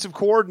offensive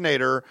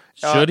coordinator.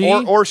 Should he?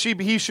 Or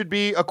he should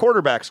be a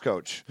quarterback's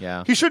coach.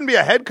 Yeah. He shouldn't be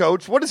a head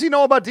coach. What does he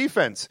know about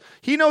defense?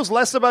 He knows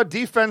less about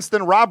defense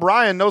than Rob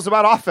Ryan knows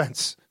about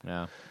offense.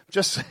 yeah.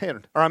 Just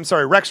saying. Or I'm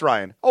sorry, Rex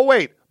Ryan. Oh,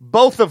 wait.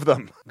 Both of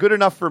them. Good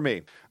enough for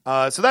me.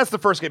 So that's the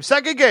first game.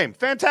 Second game.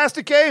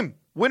 Fantastic game.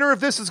 Winner of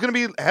this is going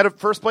to be head of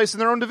first place in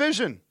their own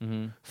division.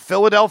 Mm-hmm.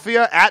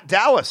 Philadelphia at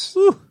Dallas.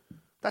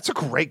 That's a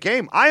great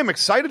game. I am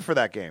excited for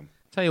that game.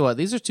 Tell you what,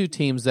 these are two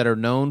teams that are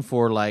known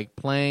for like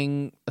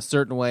playing a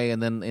certain way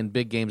and then in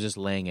big games just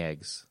laying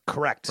eggs.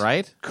 Correct.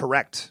 Right?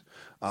 Correct.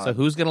 So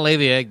who's going to lay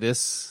the egg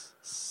this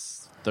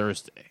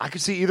Thursday? I could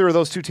see either of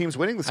those two teams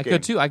winning this I game.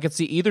 could too. I could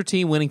see either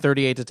team winning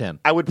 38-10.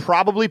 I would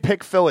probably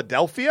pick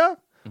Philadelphia,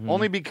 Mm-hmm.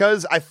 only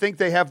because I think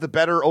they have the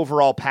better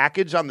overall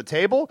package on the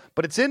table.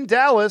 But it's in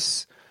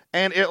Dallas,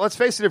 and let's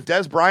face it, if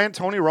Des Bryant,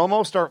 Tony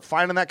Romo start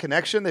finding that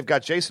connection, they've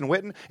got Jason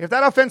Witten. If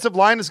that offensive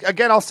line is,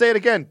 again, I'll say it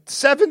again,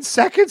 7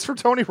 seconds for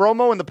Tony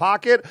Romo in the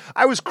pocket,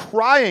 I was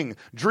crying,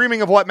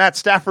 dreaming of what Matt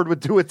Stafford would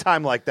do at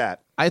time like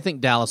that. I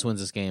think Dallas wins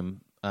this game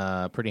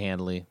pretty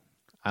handily.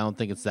 I don't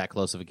think it's that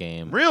close of a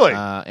game. Really?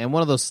 And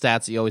one of those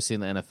stats you always see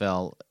in the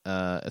NFL,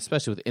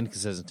 especially with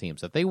inconsistent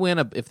teams, if they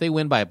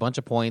win by a bunch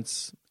of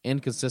points,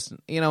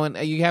 inconsistent, and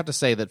you have to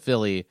say that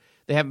Philly,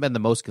 they haven't been the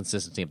most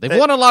consistent team. They've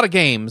won a lot of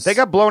games. They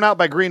got blown out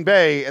by Green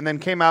Bay and then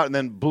came out and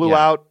then blew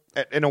out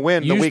in a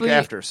win Usually, the week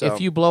after. So if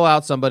you blow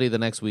out somebody the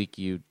next week,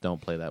 you don't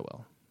play that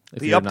well. If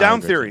the you're not up-down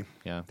a great theory. team.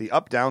 Yeah. The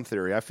up-down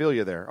theory. I feel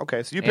you there.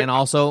 Okay, so you pick. And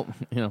also,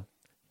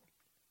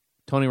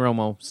 Tony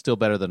Romo still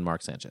better than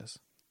Mark Sanchez.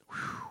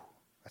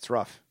 That's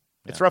rough.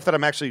 It's rough that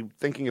I'm actually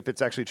thinking if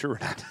it's actually true or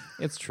not.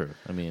 It's true.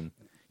 I mean,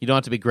 you don't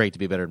have to be great to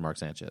be better than Mark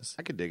Sanchez.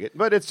 I could dig it,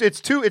 but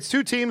it's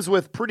two teams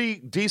with pretty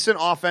decent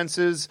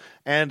offenses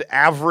and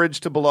average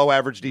to below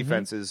average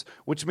defenses,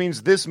 which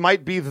means this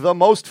might be the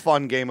most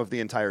fun game of the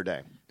entire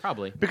day.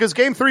 Probably. Because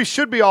Game 3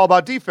 should be all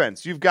about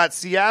defense. You've got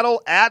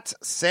Seattle at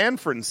San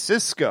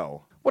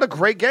Francisco. What a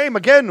great game!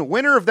 Again,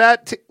 winner of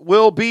that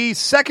will be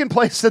second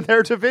place in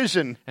their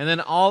division. And then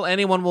all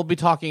anyone will be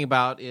talking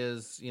about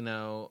is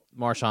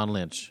Marshawn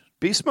Lynch.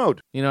 Beast mode.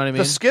 You know what I mean?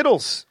 The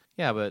Skittles.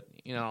 Yeah, but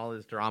all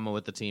this drama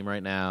with the team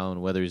right now,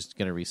 and whether he's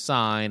going to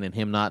resign, and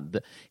him not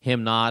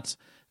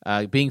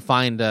being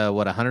fined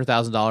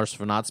 $100,000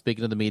 for not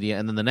speaking to the media,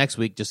 and then the next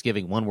week just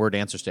giving one-word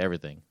answers to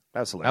everything.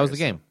 That's hilarious. That was the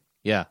game.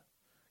 Yeah,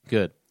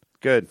 good.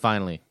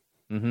 Finally.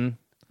 Mm-hmm.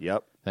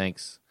 Yep.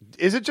 Thanks.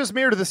 Is it just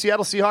me, or do the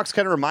Seattle Seahawks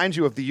kind of remind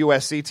you of the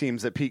USC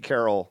teams that Pete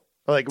Carroll?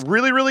 Like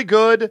really, really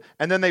good,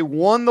 and then they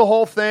won the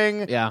whole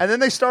thing. Yeah. And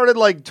then they started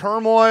like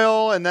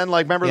turmoil, and then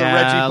like remember the Yeah,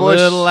 Reggie Bush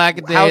little house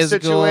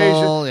lackadaisical,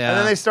 situation, yeah. and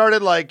then they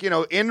started like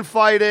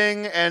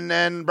infighting, and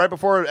then right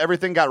before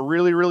everything got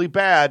really, really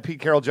bad,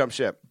 Pete Carroll jumped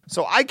ship.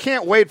 So I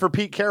can't wait for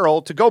Pete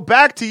Carroll to go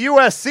back to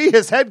USC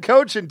as head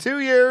coach in 2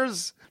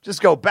 years.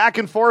 Just go back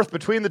and forth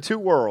between the two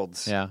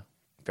worlds. Yeah.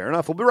 Fair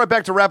enough. We'll be right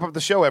back to wrap up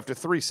the show after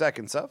 3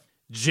 seconds of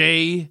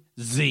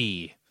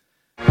Jay-Z.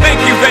 Thank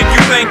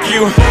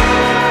you.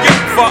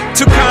 You're far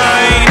too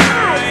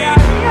kind.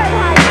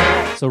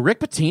 So Rick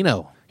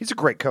Pitino, He's a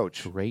great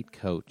coach. great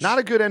coach. Not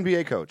a good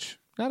NBA coach.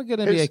 Not a good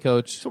NBA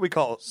coach That's what we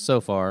call so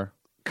far.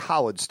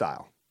 college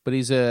style. But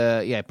he's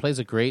plays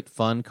a great,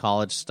 fun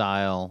college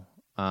style,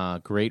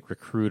 great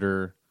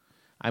recruiter.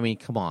 I mean,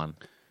 come on.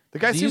 The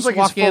guy You seems just like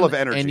he's walk full in of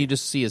energy. and you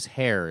just see his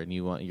hair, and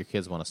your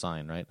kids want to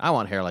sign, right? I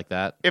want hair like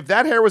that. If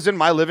that hair was in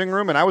my living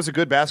room and I was a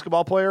good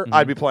basketball player,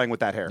 I'd be playing with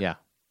that hair. Yeah.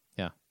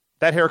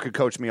 That hair could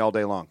coach me all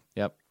day long.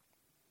 Yep.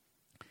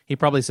 He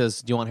probably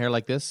says, "Do you want hair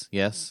like this?"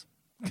 Yes.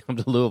 Come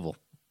to Louisville.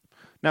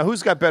 Now,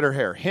 who's got better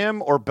hair,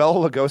 him or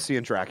Bela Lugosi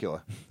and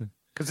Dracula?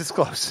 Because it's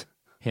close.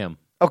 Him.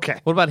 Okay.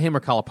 What about him or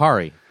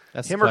Calipari?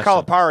 That's Him the or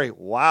question. Calipari?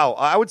 Wow.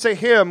 I would say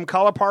him.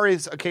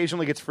 Calipari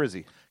occasionally gets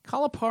frizzy.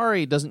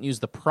 Calipari doesn't use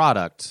the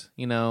product.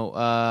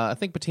 I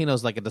think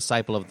Pitino's like a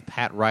disciple of the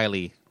Pat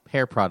Riley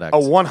hair product.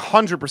 Oh,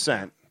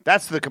 100%.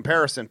 That's the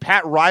comparison.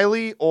 Pat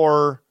Riley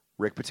or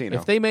Rick Pitino.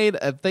 If they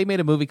made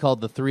a movie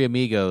called The Three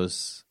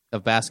Amigos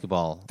of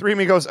basketball, Three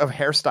Amigos of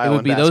hairstyle it would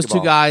in be those two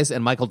basketball. guys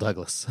and Michael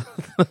Douglas.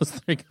 Those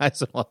three guys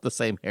would want the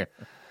same hair.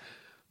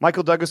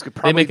 Michael Douglas could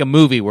They probably... make a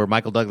movie where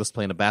Michael Douglas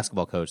playing a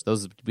basketball coach.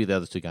 Those would be the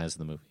other two guys in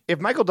the movie. If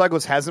Michael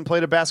Douglas hasn't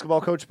played a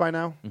basketball coach by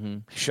now,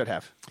 he should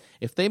have.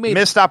 If they made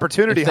Missed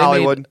opportunity, if they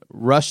Hollywood. made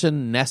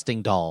Russian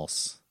nesting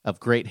dolls of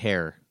great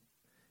hair,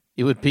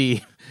 it would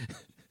be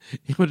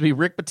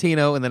Rick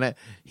Pitino, and then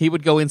he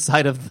would go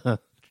inside of the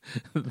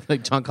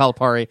like John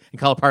Calipari, and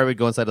Calipari would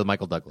go inside of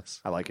Michael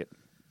Douglas, I like it.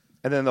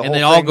 And then the and whole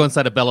they all thing, go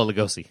inside of Bela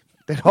Lugosi.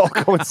 they'd all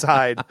go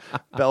inside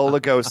Bela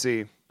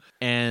Lugosi.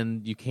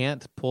 And you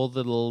can't pull the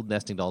little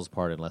nesting dolls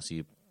apart unless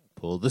you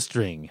Pull the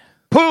string.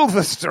 Pull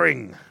the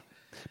string.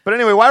 But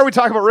anyway, why are we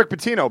talking about Rick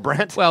Pitino,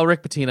 Brent? Well,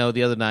 Rick Pitino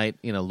the other night,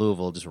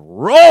 Louisville just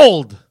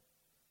rolled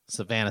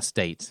Savannah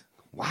State.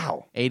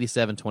 Wow.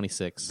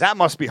 87-26. That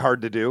must be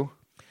hard to do.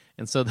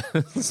 And so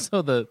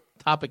the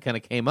topic kind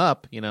of came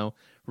up,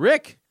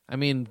 Rick,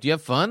 do you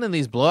have fun in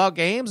these blowout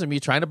games? Are you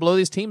trying to blow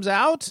these teams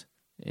out?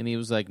 And he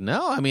was like,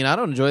 no, I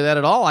don't enjoy that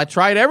at all. I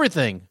tried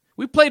everything.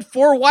 We played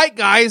 4 white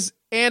guys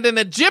and an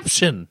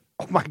Egyptian.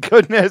 Oh, my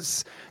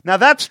goodness. Now,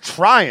 that's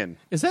trying.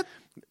 Is that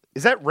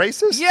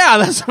racist? Yeah,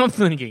 that's what I'm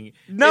thinking.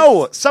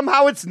 No,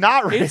 somehow it's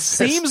not racist. It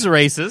seems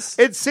racist.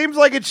 It seems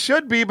like it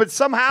should be, but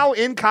somehow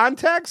in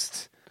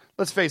context,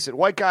 let's face it,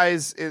 white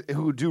guys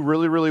who do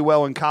really, really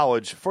well in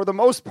college, for the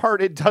most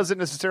part, it doesn't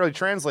necessarily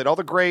translate. All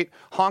the great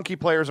honky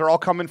players are all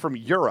coming from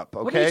Europe,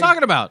 okay? What are you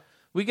talking about?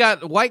 We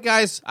got white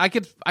guys. I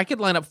could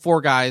line up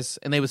 4 guys,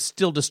 and they would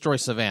still destroy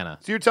Savannah.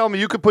 So you're telling me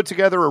you could put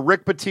together a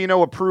Rick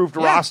Pitino approved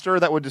roster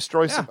that would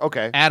destroy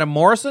Okay. Adam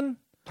Morrison.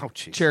 Oh,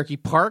 jeez. Cherokee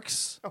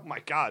Parks. Oh, my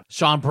God.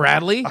 Sean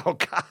Bradley. Oh,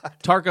 God.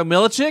 Tarko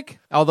Milicic,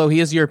 although he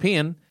is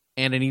European,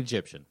 and an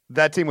Egyptian.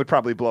 That team would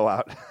probably blow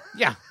out.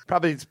 Yeah.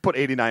 Probably put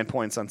 89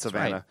 points on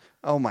Savannah. right.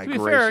 Oh, my To be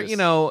gracious.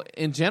 fair,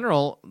 in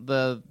general,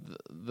 the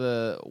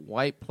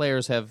white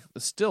players there's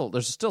still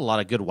a lot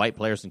of good white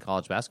players in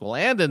college basketball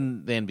and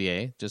in the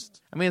NBA.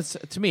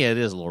 To me, it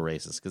is a little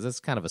racist because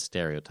it's kind of a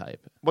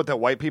stereotype. What, that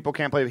white people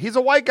can't play? He's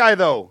a white guy,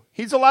 though.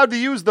 He's allowed to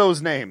use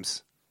those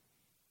names.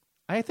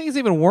 I think it's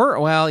even worse.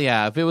 Well,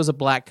 yeah, if it was a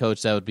black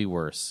coach, that would be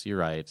worse. You're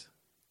right.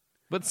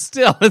 But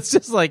still, it's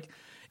just like,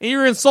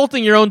 you're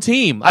insulting your own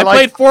team. I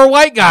played 4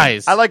 white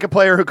guys. I like a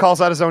player who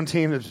calls out his own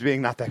team as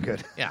being not that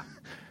good. Yeah.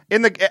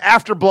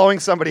 After blowing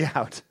somebody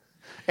out.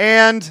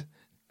 And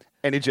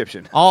an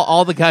Egyptian.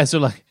 All the guys are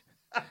like,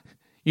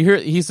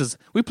 he says,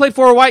 we played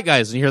 4 white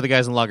guys. And you hear the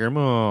guys in the locker room,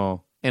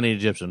 oh, and an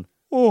Egyptian.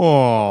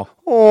 Oh.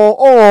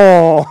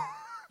 Oh.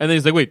 And then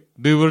he's like, wait,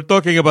 they were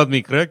talking about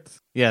me,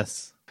 correct?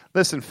 Yes.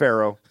 Listen,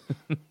 Pharaoh.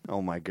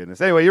 Oh, my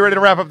goodness. Anyway, you ready to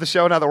wrap up the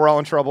show now that we're all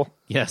in trouble?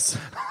 Yes.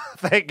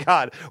 Thank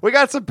God. We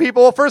got some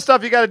people. Well, first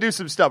off, you got to do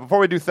some stuff before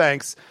we do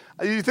thanks.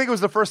 You think it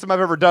was the first time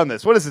I've ever done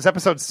this. What is this,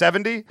 episode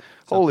 70?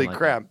 Holy like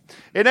crap.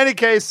 In any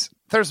case,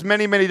 there's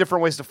many, many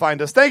different ways to find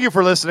us. Thank you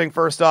for listening,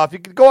 first off. You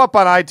can go up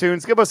on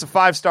iTunes, give us a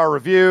 5-star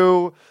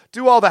review,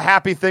 do all the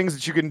happy things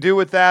that you can do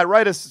with that,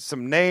 write us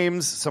some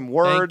names, some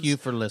words. Thank you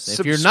for listening.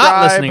 Subscribe. If you're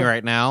not listening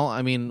right now,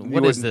 what is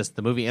wouldn't. this?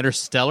 The movie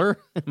Interstellar?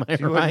 Am I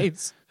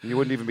right? You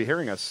wouldn't even be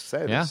hearing us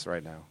say this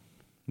right now.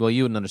 Well,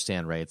 you wouldn't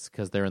understand, right? It's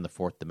because they're in the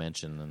 4th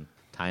dimension and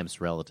time's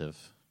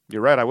relative.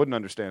 You're right. I wouldn't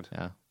understand.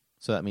 Yeah.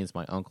 So that means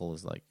my uncle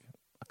is like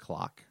a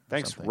clock.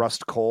 Thanks, something.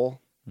 Rust Cole.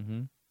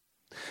 Mm-hmm.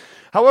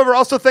 However,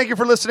 also thank you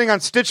for listening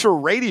on Stitcher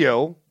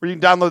Radio, where you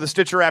can download the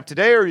Stitcher app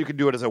today, or you can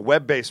do it as a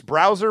web-based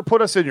browser.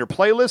 Put us in your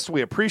playlist.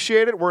 We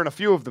appreciate it. We're in a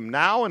few of them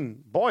now,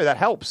 and boy, that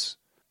helps.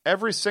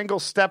 Every single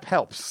step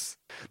helps.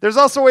 There's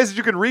also ways that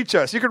you can reach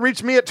us. You can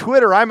reach me at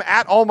Twitter. I'm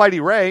at Almighty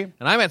Ray. And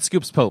I'm at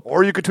Scoops Pope.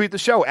 Or you can tweet the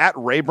show at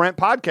Ray Brent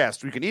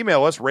Podcast. You can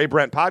email us,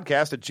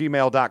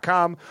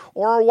 raybrentpodcast@gmail.com.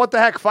 Or what the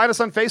heck, find us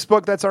on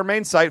Facebook. That's our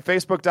main site,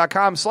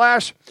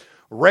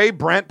 facebook.com/Ray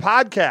Brent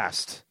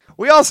Podcast.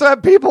 We also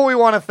have people we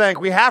want to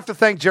thank. We have to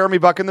thank Jeremy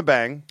Buck and the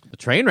Bang. The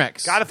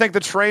Trainwrecks. Got to thank the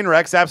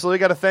Trainwrecks. Absolutely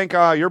got to thank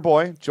your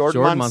boy,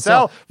 Jordan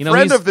Monsell. Friend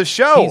he's- of the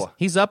show.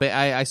 He's up.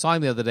 I saw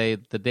him the other day,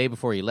 the day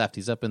before he left.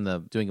 He's up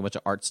doing a bunch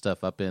of art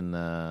stuff up in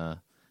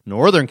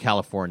Northern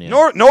California.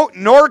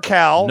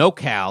 NorCal.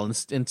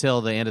 NoCal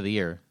until the end of the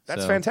year.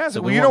 That's fantastic.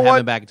 So Well, we you won't know have what?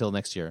 him back until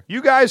next year.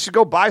 You guys should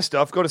go buy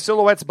stuff. Go to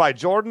Silhouettes by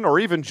Jordan or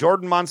even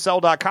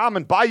JordanMonsell.com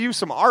and buy you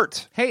some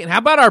art. Hey, and how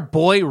about our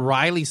boy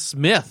Riley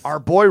Smith? Our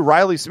boy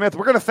Riley Smith.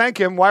 We're going to thank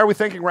him. Why are we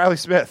thanking Riley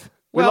Smith?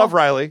 We love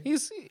Riley.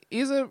 He's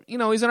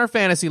in our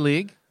fantasy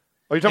league.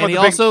 Oh, you're talking and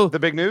about the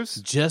big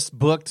news? Just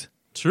booked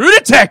True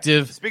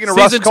Detective. Speaking of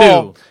season Russ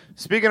Cole. 2.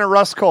 Speaking of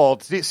Russ Cole,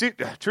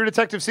 True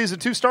Detective season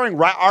 2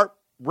 starring our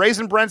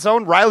Raisin Brent's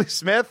own Riley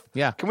Smith.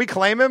 Yeah. Can we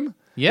claim him?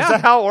 Yeah. Is that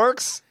how it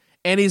works?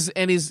 And he's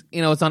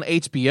it's on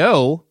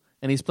HBO,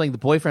 and he's playing the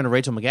boyfriend of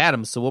Rachel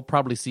McAdams, so we'll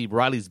probably see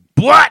Riley's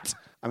butt.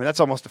 I mean, that's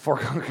almost a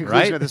foregone conclusion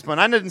Right? at this point.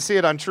 I didn't see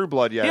it on True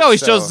Blood yet. He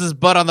always so. shows his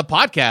butt on the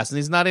podcast,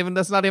 and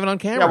that's not even on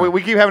camera. Yeah,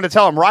 we keep having to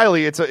tell him,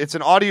 Riley, it's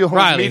an audio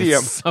Riley,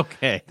 medium. it's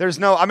okay. There's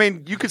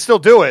you could still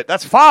do it.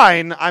 That's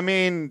fine. I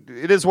mean,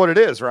 it is what it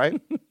is,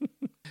 right?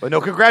 But no,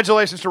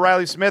 congratulations to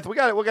Riley Smith. We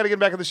got to get him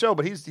back in the show,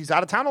 but he's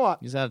out of town a lot.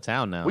 He's out of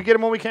town now. We get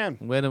him when we can.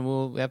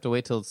 We'll have to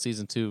wait till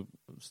season 2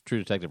 True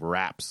Detective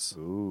wraps.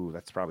 Ooh,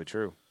 that's probably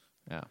true.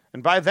 Yeah.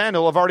 And by then,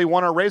 he'll have already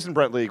won our Raisin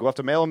Brent League. We'll have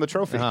to mail him the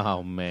trophy.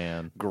 Oh,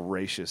 man.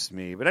 Gracious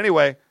me. But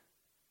anyway,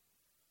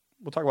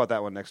 we'll talk about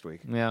that one next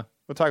week. Yeah.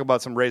 We'll talk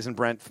about some Raisin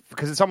Brent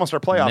because it's almost our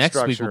playoff Next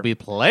structure. week will be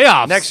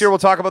playoffs. Next year, we'll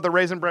talk about the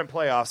Raisin Brent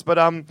playoffs. But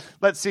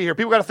let's see here.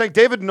 People got to thank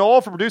David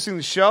Knoll for producing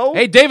the show.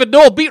 Hey, David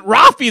Knoll beat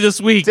Rafi this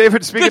week.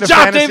 David, speaking Good of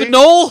job, fantasy, David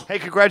Knoll. Hey,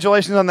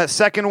 congratulations on that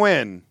second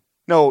win.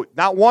 No,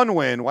 not one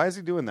win. Why is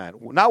he doing that?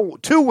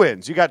 Not 2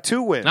 wins. You got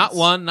 2 wins. Not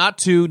 1, not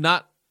 2,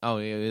 not... Oh,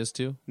 it is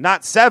 2?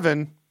 Not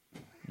 7.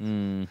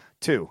 2.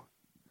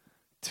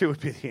 2 would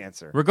be the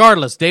answer.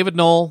 Regardless, David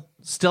Knoll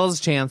still has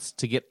a chance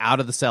to get out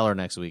of the cellar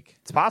next week.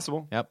 It's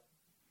possible. Yep.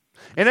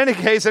 In any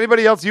case,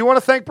 anybody else you want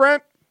to thank,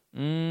 Brent?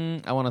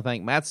 I want to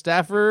thank Matt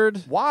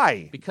Stafford.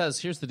 Why? Because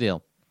here's the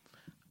deal.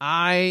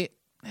 I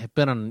have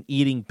been on an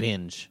eating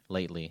binge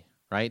lately,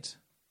 right?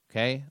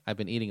 Okay? I've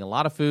been eating a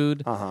lot of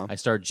food. I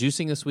started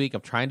juicing this week.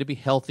 I'm trying to be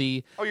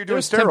healthy. Oh, you're doing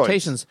There's steroids.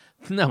 Temptations.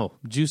 No,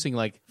 juicing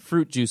like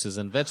fruit juices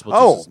and vegetable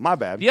Oh, juices. my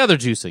bad. The other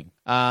juicing.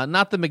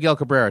 Not the Miguel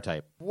Cabrera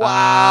type.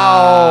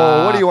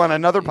 Wow. What do you want,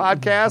 another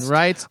podcast?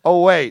 Right?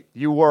 Oh, wait.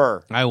 You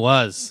were. I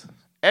was.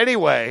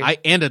 Anyway, I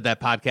ended that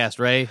podcast,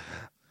 Ray.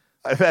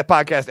 that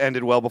podcast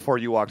ended well before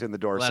you walked in the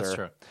door, That's sir.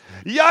 true.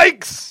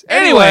 Yikes.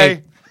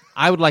 Anyway,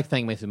 I would like to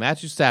thank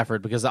Matthew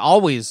Stafford because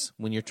always,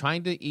 when you're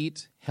trying to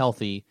eat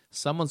healthy,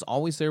 someone's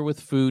always there with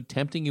food,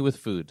 tempting you with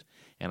food.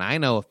 And I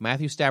know if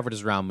Matthew Stafford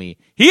is around me,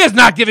 he is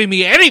not giving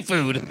me any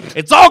food.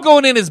 It's all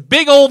going in his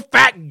big old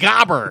fat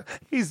gobber.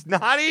 He's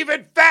not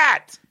even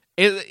fat.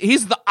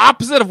 He's the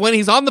opposite of when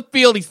he's on the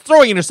field, he's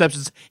throwing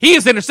interceptions. He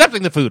is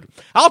intercepting the food.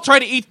 I'll try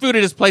to eat food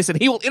at his place,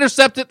 and he will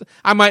intercept it.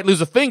 I might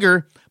lose a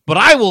finger, but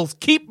I will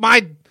keep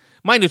my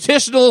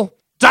nutritional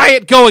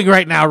diet going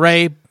right now,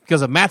 Ray,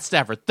 because of Matt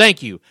Stafford.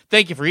 Thank you.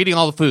 Thank you for eating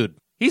all the food.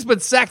 He's been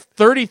sacked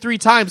 33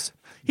 times.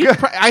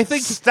 I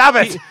think Stop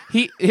it.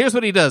 Here's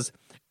what he does.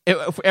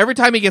 Every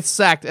time he gets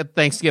sacked at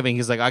Thanksgiving,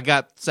 he's like, I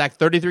got sacked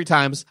 33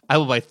 times. I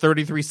will buy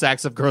 33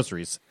 sacks of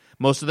groceries,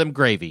 most of them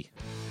gravy.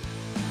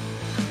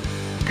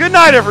 Good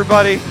night,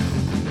 everybody.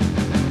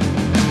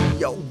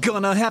 You're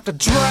gonna have to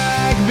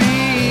drag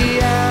me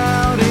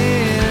out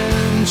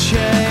in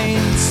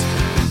chains.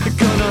 You're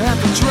gonna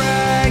have to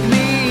drag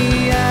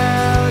me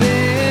out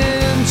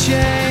in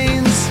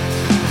chains.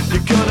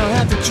 You're gonna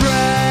have to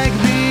drag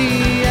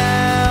me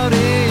out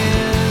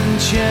in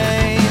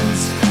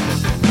chains.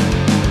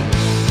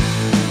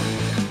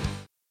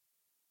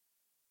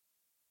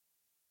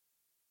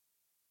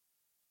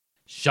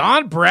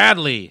 Sean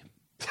Bradley.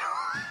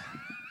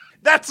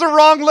 That's the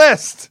wrong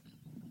list.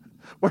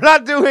 We're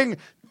not doing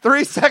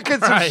 3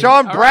 seconds of Right.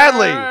 Sean All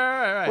Bradley.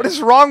 right. What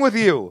is wrong with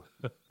you?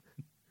 All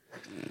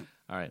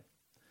right.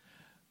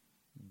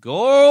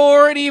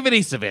 Gordy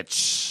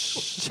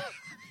Vanisevic.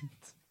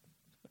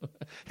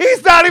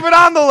 He's not even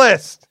on the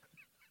list.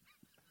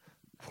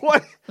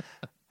 What?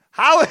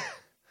 How?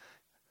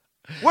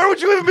 Where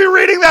would you even be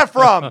reading that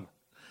from?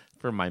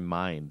 For my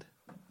mind.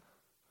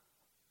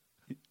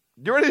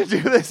 You ready to do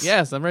this?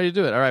 Yes, I'm ready to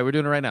do it. All right, we're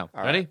doing it right now.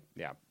 All Ready? right.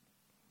 Yeah.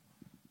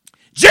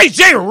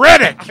 JJ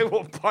Redick. I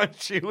will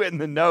punch you in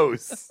the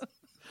nose.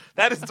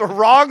 That is the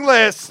wrong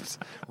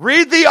list.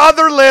 Read the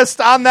other list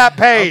on that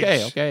page.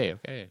 Okay.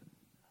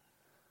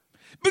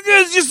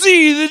 Because you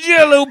see the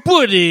Jello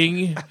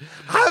pudding.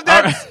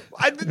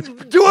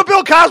 Do a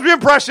Bill Cosby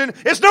impression.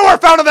 It's nowhere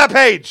found on that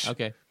page.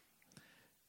 Okay.